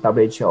from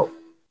WHO.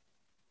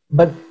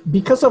 But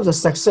because of the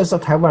success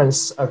of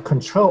Taiwan's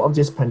control of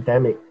this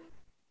pandemic,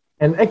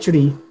 and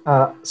actually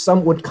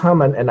some would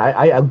comment, and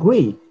I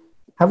agree,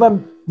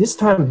 Taiwan this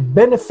time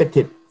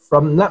benefited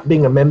from not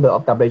being a member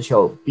of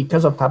WHO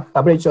because of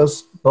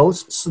WHO's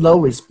both slow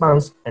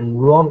response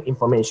and wrong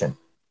information.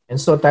 And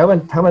so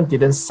Taiwan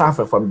didn't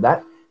suffer from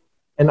that.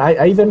 And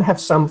I even have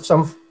some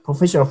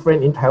professional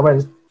friend in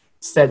Taiwan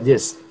said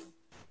this.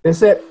 They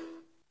said,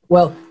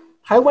 well,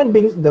 Taiwan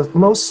being the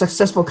most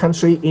successful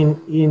country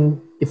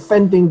in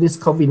defending this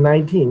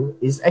COVID-19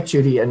 is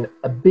actually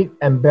a big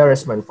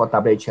embarrassment for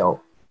WHO.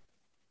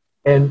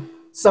 And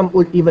some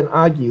would even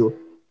argue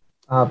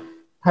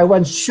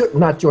Taiwan should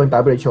not join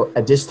WHO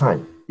at this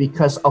time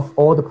because of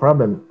all the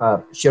problems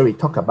Sherry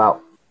talked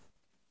about.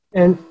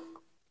 And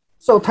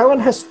so Taiwan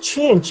has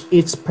changed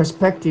its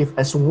perspective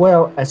as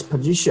well as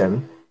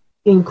position.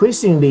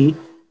 Increasingly,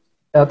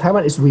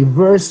 Taiwan is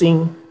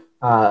reversing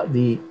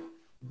the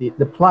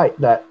plight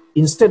that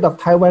instead of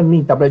Taiwan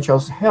need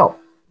WHO's help,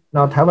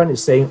 now Taiwan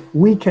is saying,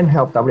 we can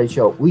help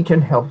WHO, we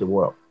can help the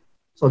world.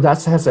 So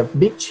that has a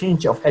big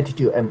change of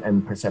attitude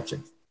and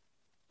perception.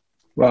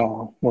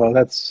 Wow, well,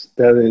 that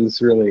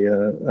is really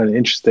an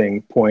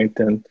interesting point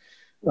and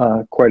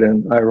quite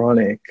an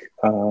ironic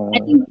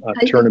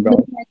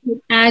turnabout. I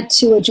could add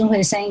to what Junhui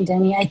is saying,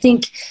 Danny. I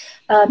think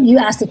you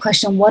asked the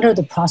question, what are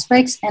the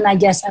prospects? And I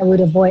guess I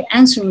would avoid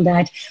answering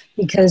that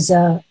because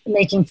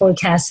making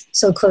forecasts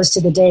so close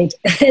to the date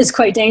is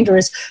quite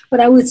dangerous. But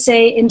I would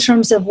say in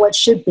terms of what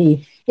should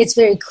be, it's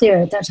very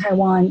clear that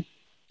Taiwan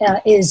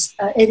is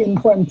an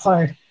important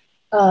part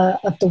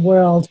of the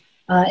world,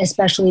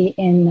 especially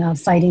in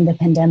fighting the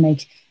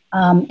pandemic.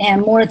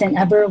 And more than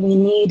ever, we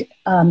need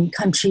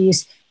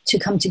countries to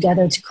come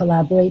together, to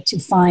collaborate, to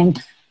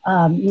find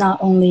not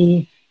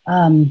only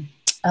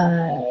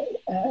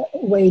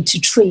way to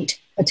treat,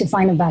 but to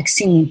find a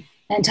vaccine.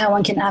 And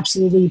Taiwan can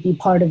absolutely be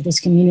part of this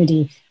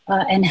community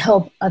and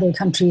help other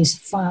countries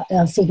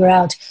figure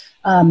out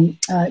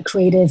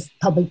creative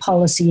public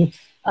policy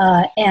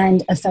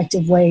and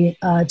effective way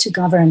to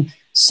govern.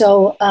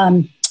 So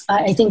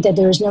I think that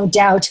there is no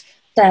doubt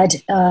that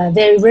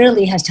very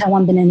rarely has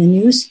Taiwan been in the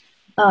news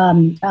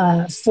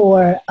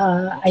for,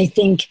 I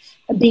think,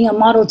 being a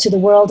model to the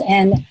world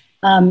and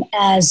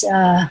as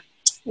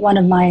one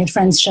of my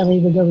friends, Shelley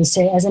Rigo, would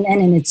say, as an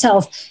end in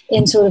itself,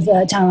 in sort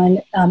of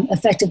Taiwan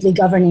effectively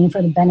governing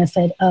for the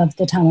benefit of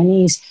the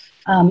Taiwanese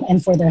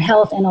and for their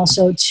health, and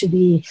also to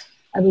be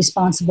a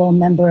responsible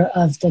member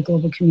of the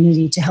global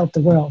community to help the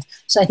world.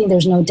 So I think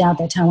there's no doubt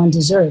that Taiwan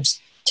deserves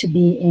to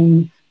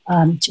be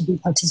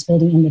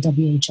participating in the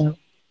WHO.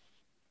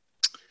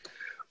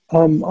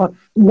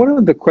 One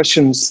of the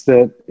questions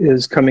that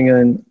is coming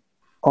in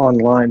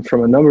online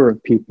from a number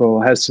of people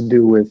has to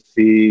do with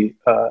the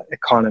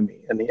economy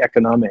and the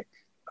economic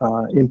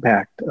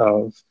impact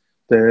of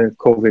the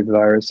COVID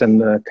virus and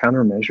the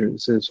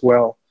countermeasures as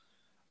well.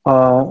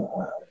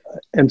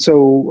 And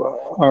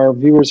so our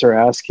viewers are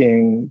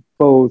asking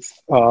both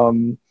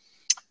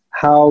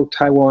how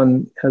Taiwan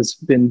has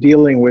been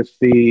dealing with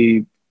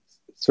the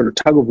sort of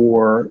tug of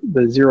war,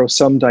 the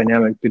zero-sum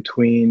dynamic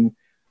between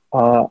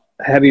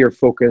heavier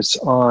focus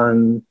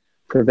on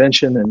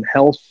prevention and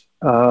health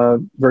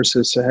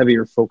versus a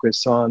heavier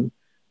focus on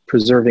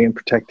preserving and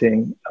protecting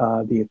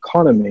the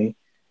economy.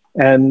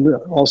 And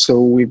also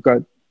we've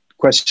got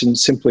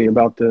questions simply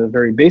about the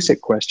very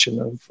basic question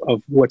of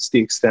what's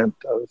the extent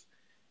of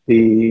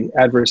the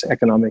adverse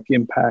economic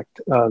impact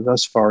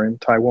thus far in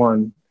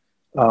Taiwan,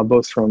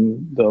 both from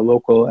the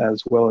local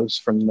as well as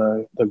from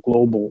the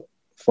global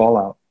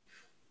fallout.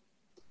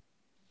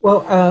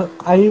 Well,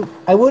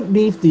 I would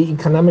leave the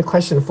economic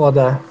question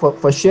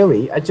for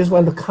Sherry. I just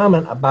want to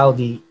comment about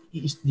the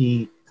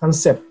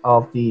concept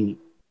of the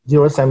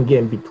zero-sum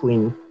game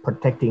between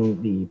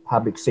protecting the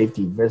public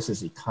safety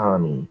versus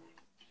economy.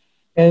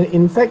 And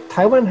in fact,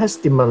 Taiwan has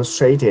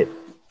demonstrated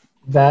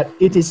that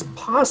it is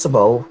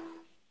possible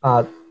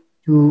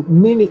to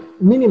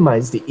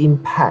minimize the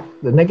impact,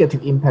 the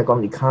negative impact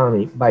on the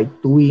economy by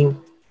doing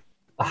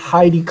a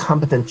highly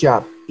competent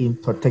job in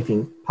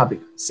protecting public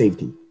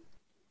safety.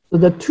 So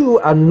the two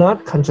are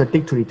not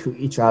contradictory to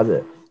each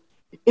other.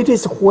 It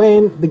is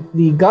when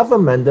the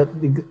government,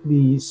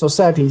 the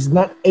society is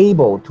not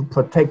able to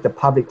protect the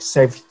public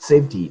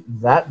safety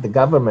that the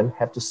government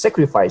have to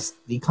sacrifice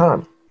the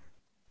economy.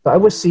 So I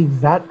would see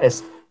that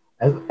as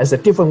a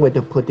different way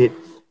to put it.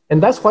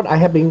 And that's what I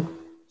have been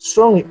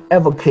strongly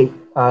advocate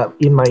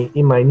in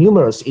my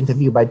numerous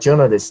interviews by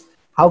journalists.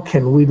 How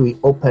can we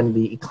reopen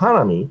the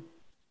economy?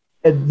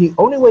 And the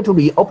only way to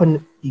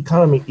reopen the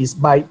economy is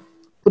by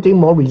putting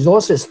more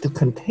resources to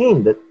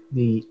contain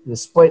the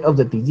spread of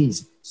the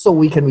disease so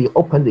we can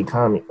reopen the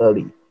economy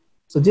early.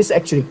 So this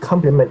actually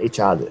complement each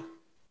other.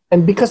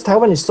 And because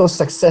Taiwan is so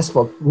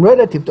successful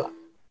relative to,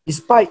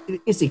 despite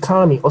its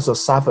economy also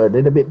suffer a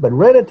little bit, but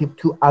relative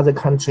to other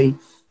countries,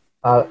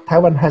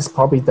 Taiwan has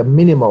probably the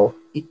minimal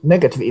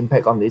negative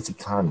impact on its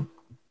economy.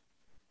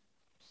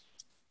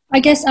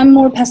 I guess I'm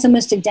more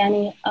pessimistic,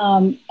 Danny,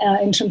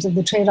 in terms of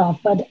the trade-off,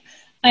 but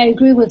I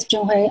agree with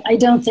Zhonghui. I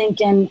don't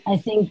think, and I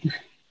think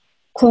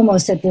Cuomo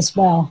said this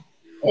well,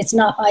 it's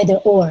not either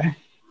or.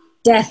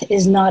 Death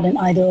is not an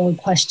either or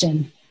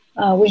question.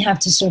 We have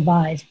to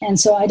survive. And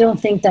so I don't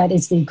think that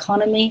it's the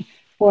economy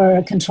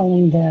or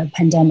controlling the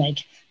pandemic.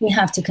 We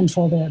have to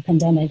control the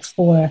pandemic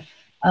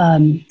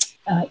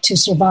to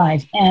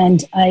survive.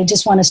 And I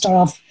just want to start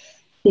off,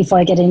 before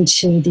I get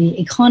into the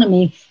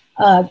economy,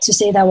 to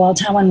say that while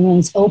Taiwan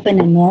remains open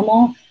and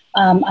normal,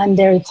 I'm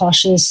very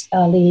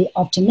cautiously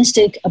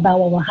optimistic about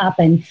what will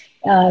happen.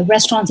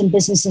 Restaurants and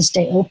businesses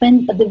stay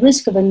open, but the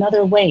risk of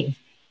another wave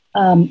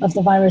of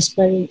the virus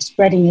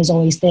spreading is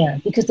always there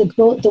because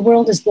the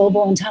world is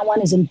global and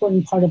Taiwan is an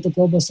important part of the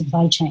global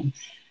supply chain.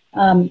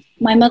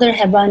 My mother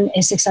had run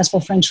a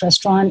successful French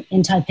restaurant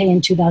in Taipei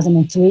in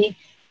 2003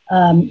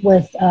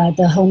 with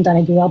the home that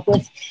I grew up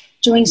with.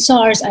 During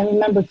SARS, I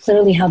remember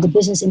clearly how the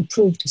business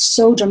improved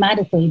so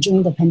dramatically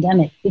during the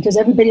pandemic because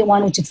everybody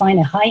wanted to find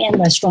a high-end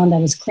restaurant that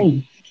was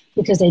clean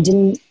because they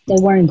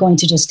weren't going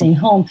to just stay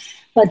home.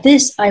 But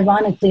this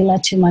ironically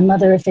led to my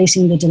mother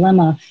facing the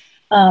dilemma,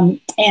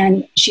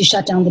 and she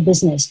shut down the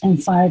business and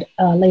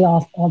lay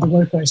off all the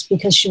workers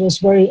because she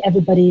was worried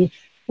everybody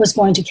was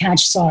going to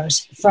catch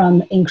SARS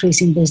from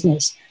increasing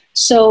business.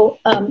 So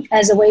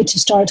as a way to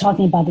start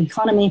talking about the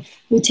economy,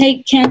 we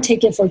can't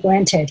take it for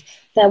granted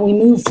that we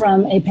move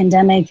from a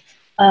pandemic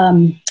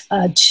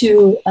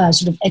to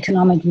sort of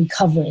economic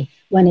recovery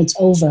when it's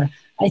over.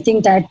 I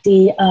think that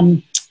the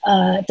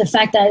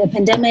fact that a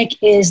pandemic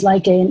is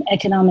like an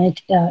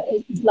economic,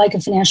 like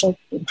a financial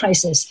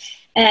crisis.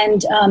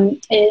 And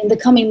in the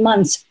coming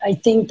months, I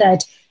think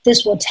that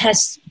this will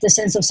test the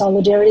sense of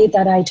solidarity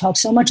that I talk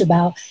so much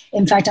about.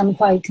 In fact, I'm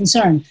quite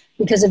concerned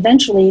because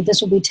eventually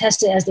this will be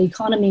tested as the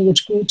economy,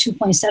 which grew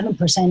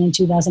 2.7% in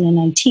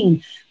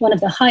 2019, one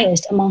of the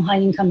highest among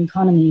high-income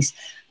economies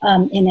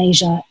in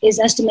Asia, is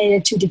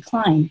estimated to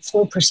decline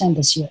 4%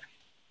 this year.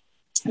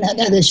 Now,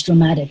 that is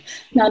dramatic.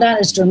 Now,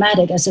 that is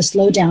dramatic as a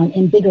slowdown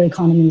in bigger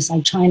economies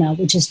like China,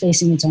 which is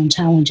facing its own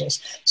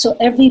challenges. So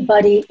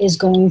everybody is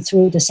going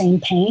through the same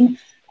pain,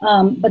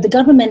 but the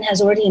government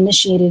has already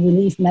initiated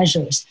relief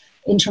measures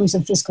in terms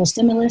of fiscal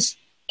stimulus,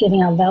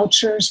 giving out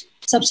vouchers,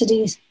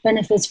 subsidies,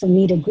 benefits for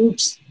needed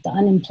groups, the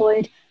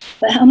unemployed.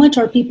 But how much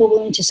are people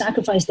willing to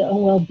sacrifice their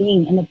own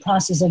well-being in the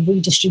process of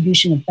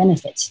redistribution of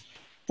benefits?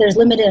 There's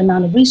limited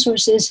amount of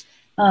resources,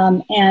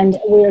 and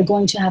we're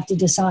going to have to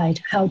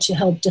decide how to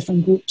help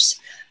different groups.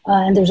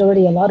 And there's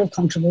already a lot of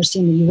controversy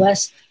in the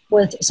US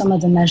with some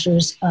of the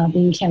measures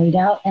being carried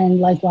out, and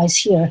likewise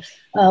here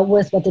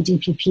with what the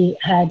DPP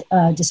had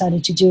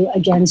decided to do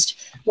against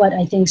what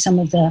I think some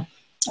of the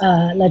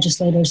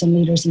legislators and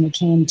leaders in the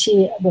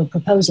KMT were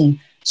proposing.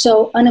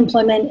 So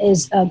unemployment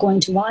is going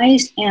to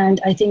rise, and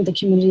I think the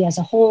community as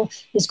a whole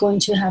is going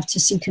to have to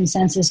seek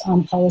consensus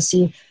on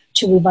policy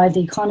to revive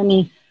the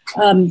economy.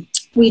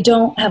 We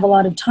don't have a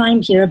lot of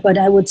time here, but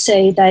I would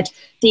say that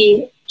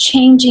the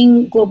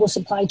changing global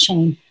supply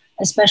chain,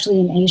 especially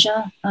in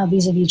Asia,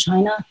 vis-a-vis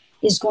China,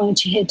 is going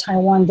to hit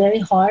Taiwan very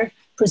hard,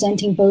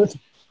 presenting both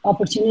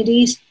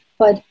opportunities,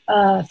 but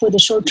for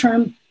the short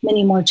term,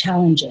 many more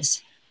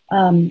challenges.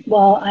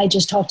 While I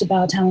just talked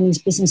about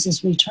Taiwanese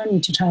businesses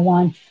returning to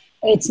Taiwan,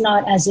 it's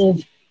not as if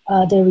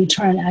their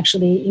return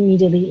actually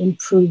immediately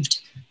improved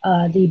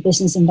the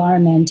business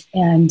environment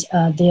and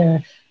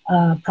their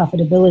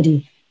profitability.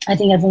 I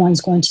think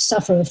everyone's going to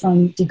suffer from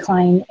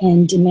decline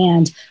in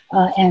demand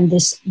and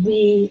this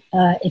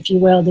if you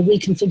will, the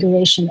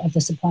reconfiguration of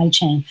the supply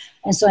chain.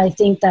 And so I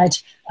think that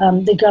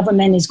the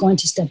government is going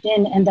to step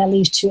in, and that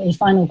leads to a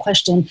final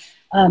question.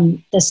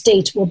 The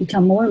state will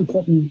become more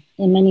important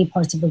in many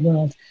parts of the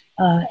world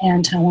and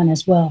Taiwan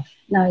as well.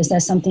 Now, is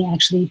that something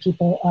actually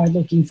people are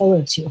looking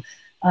forward to?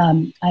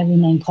 I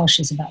remain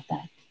cautious about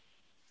that.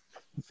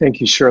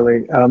 Thank you, Shirley.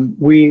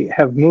 We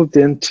have moved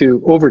into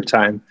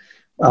overtime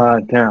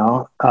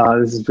now.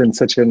 This has been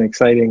such an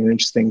exciting and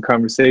interesting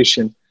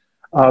conversation.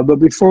 But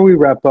before we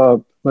wrap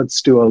up,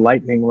 let's do a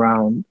lightning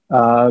round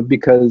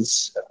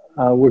because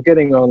we're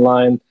getting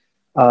online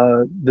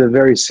the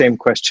very same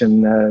question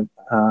that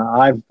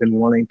I've been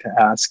wanting to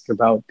ask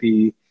about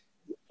the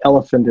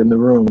elephant in the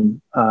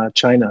room,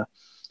 China.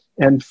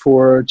 And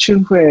for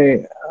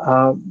Chunhui,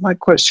 my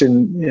question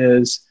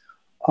is,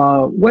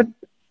 what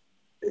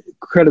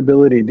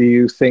credibility do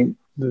you think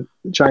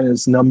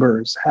China's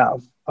numbers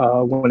have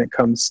when it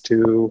comes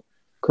to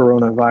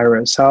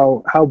coronavirus?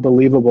 How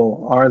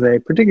believable are they,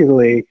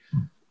 particularly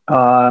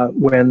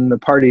when the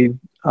party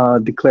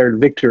declared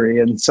victory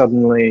and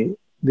suddenly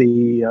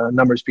the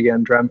numbers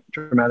began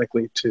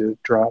dramatically to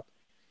drop?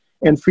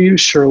 And for you,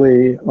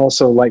 Shirley,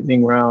 also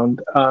lightning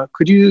round,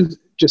 could you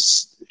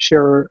just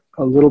share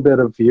a little bit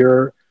of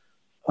your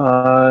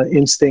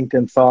instinct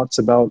and thoughts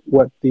about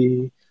what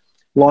the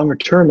longer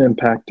term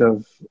impact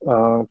of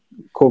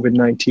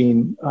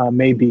COVID-19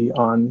 may be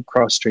on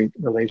cross-strait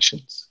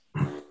relations?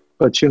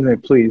 But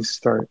Chunhui, please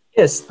start.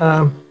 Yes,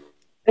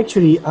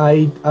 actually,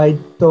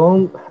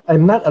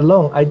 I'm not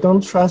alone. I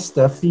don't trust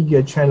the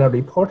figure China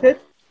reported.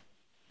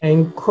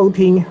 And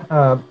quoting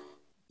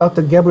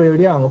Dr. Gabriel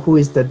Liang, who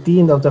is the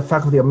Dean of the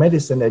Faculty of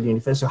Medicine at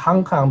University of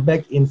Hong Kong,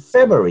 back in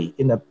February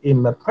in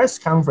a press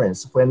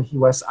conference when he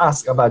was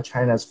asked about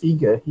China's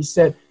figure, he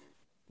said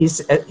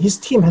his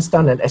team has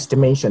done an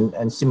estimation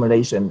and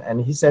simulation,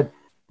 and he said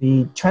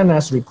the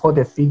China's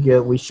reported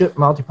figure, we should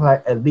multiply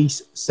at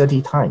least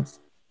 30 times.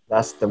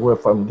 That's the word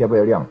from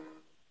Gabriel Liang.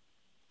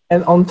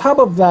 And on top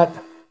of that,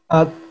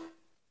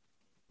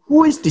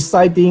 who is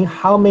deciding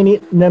how many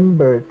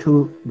number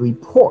to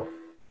report?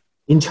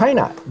 In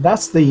China,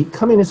 that's the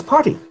Communist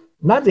Party,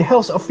 not the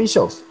health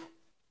officials.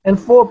 And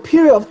for a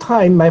period of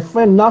time, my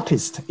friend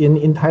noticed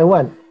in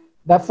Taiwan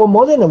that for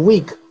more than a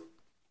week,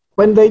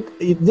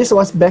 this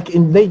was back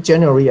in late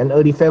January and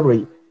early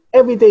February,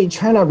 every day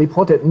China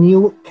reported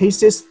new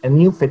cases and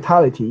new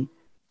fatality.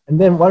 And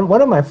then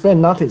one of my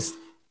friends noticed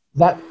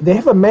that they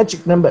have a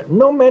magic number.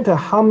 No matter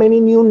how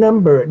many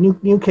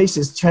new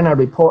cases China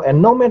report,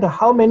 and no matter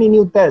how many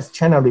new deaths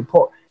China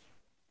report,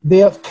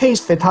 their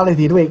case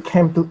fatality rate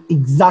came to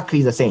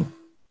exactly the same.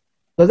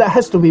 So that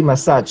has to be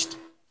massaged.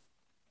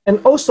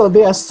 And also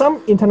there are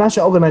some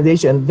international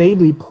organizations, they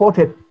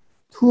reported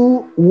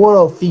two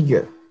world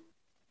figures.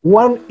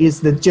 One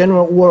is the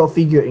general world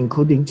figure,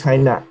 including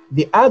China.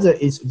 The other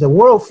is the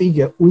world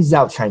figure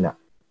without China.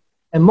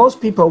 And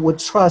most people would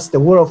trust the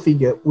world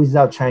figure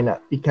without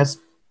China because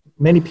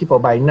many people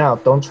by now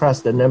don't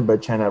trust the number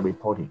China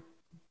reporting.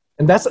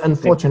 And that's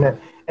unfortunate.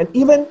 And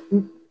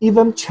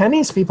even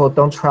Chinese people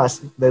don't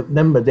trust the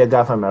number their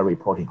government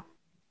reporting.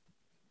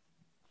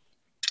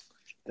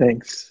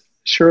 Thanks.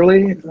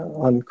 Shirley,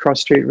 on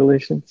cross-strait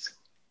relations?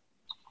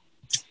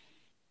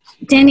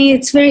 Danny,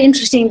 it's very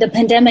interesting. The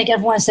pandemic,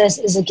 everyone says,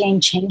 is a game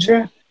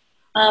changer.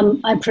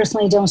 I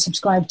personally don't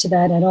subscribe to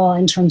that at all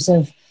in terms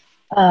of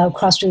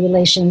cross-strait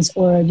relations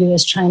or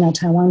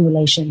U.S.-China-Taiwan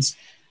relations.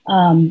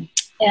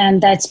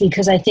 And that's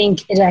because I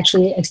think it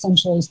actually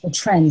accentuates the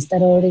trends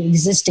that are already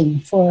existing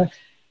for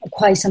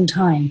quite some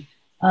time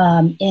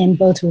in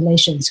both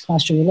relations,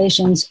 cross-strait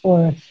relations,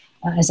 or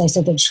as I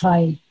said, the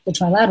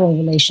trilateral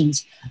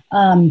relations.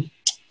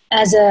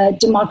 As a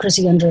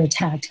democracy under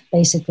attack,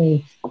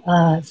 basically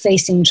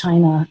facing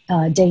China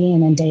day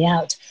in and day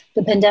out,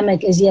 the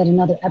pandemic is yet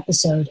another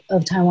episode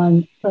of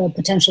Taiwan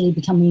potentially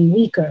becoming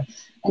weaker.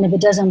 And if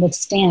it doesn't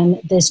withstand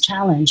this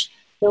challenge,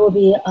 there will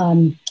be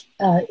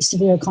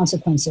severe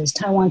consequences.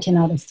 Taiwan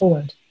cannot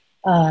afford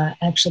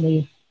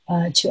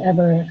to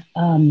ever,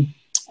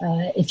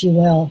 if you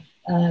will,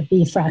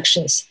 be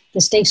fractious.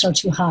 The stakes are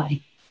too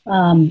high.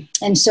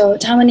 And so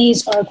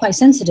Taiwanese are quite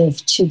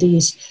sensitive to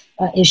these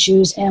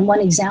issues. And one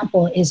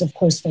example is, of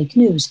course, fake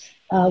news,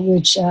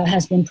 which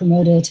has been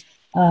promoted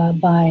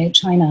by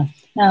China.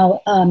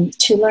 Now,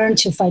 to learn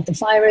to fight the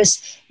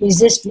virus,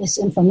 resist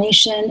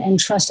misinformation, and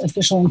trust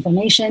official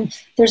information,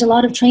 there's a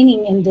lot of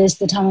training in this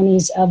the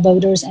Taiwanese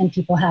voters and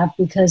people have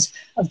because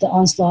of the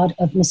onslaught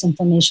of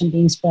misinformation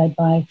being spread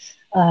by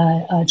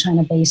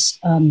China-based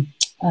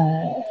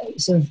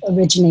sort of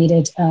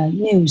originated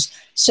news.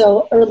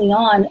 So early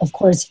on, of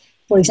course,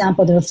 For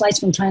example, there were flights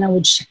from China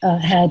which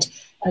had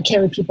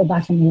carried people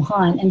back from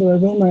Wuhan, and there were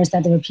rumors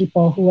that there were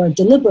people who were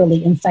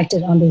deliberately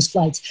infected on those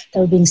flights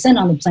that were being sent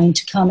on the plane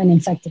to come and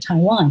infect the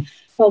Taiwan.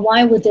 But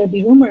why would there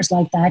be rumors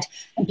like that?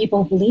 And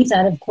people believe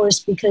that, of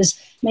course, because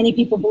many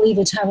people believe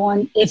that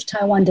if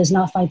Taiwan does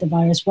not fight the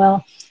virus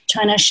well,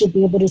 China should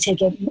be able to take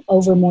it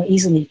over more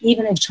easily.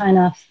 Even if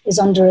China is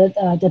under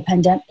the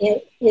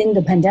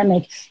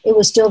pandemic, it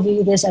will still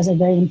view this as a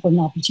very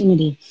important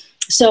opportunity.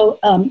 So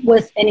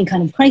with any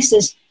kind of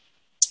crisis,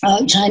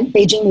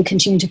 Beijing will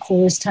continue to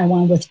coerce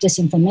Taiwan with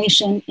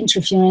disinformation,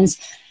 interference,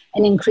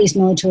 and increased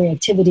military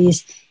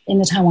activities in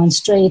the Taiwan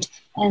Strait.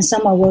 And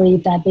some are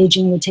worried that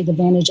Beijing will take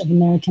advantage of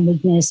American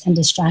weakness and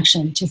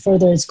distraction to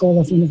further its goal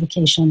of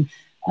unification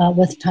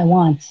with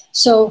Taiwan.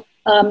 So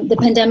the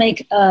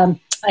pandemic,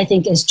 I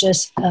think, is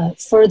just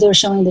further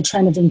showing the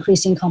trend of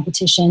increasing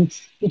competition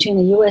between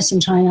the U.S.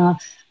 and China,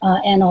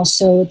 and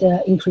also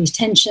the increased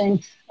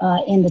tension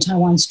in the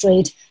Taiwan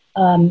Strait.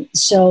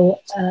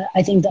 So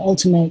I think the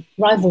ultimate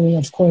rivalry,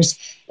 of course,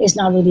 is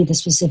not really the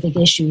specific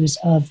issues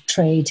of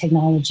trade,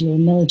 technology, or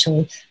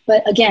military,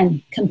 but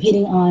again,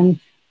 competing on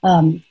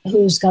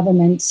whose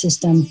government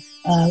system,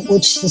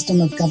 which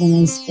system of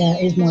governance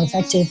is more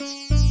effective.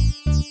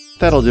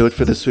 That'll do it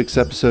for this week's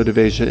episode of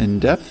Asia in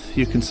Depth.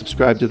 You can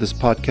subscribe to this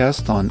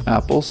podcast on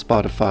Apple,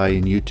 Spotify,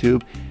 and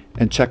YouTube,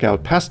 and check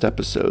out past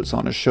episodes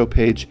on our show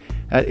page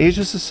at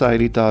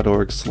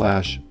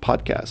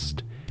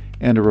asiasociety.org/podcast.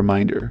 And a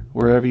reminder,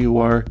 wherever you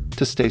are,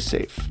 to stay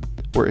safe.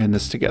 We're in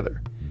this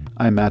together.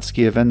 I'm Matt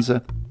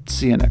Schiavenza.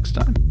 See you next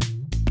time.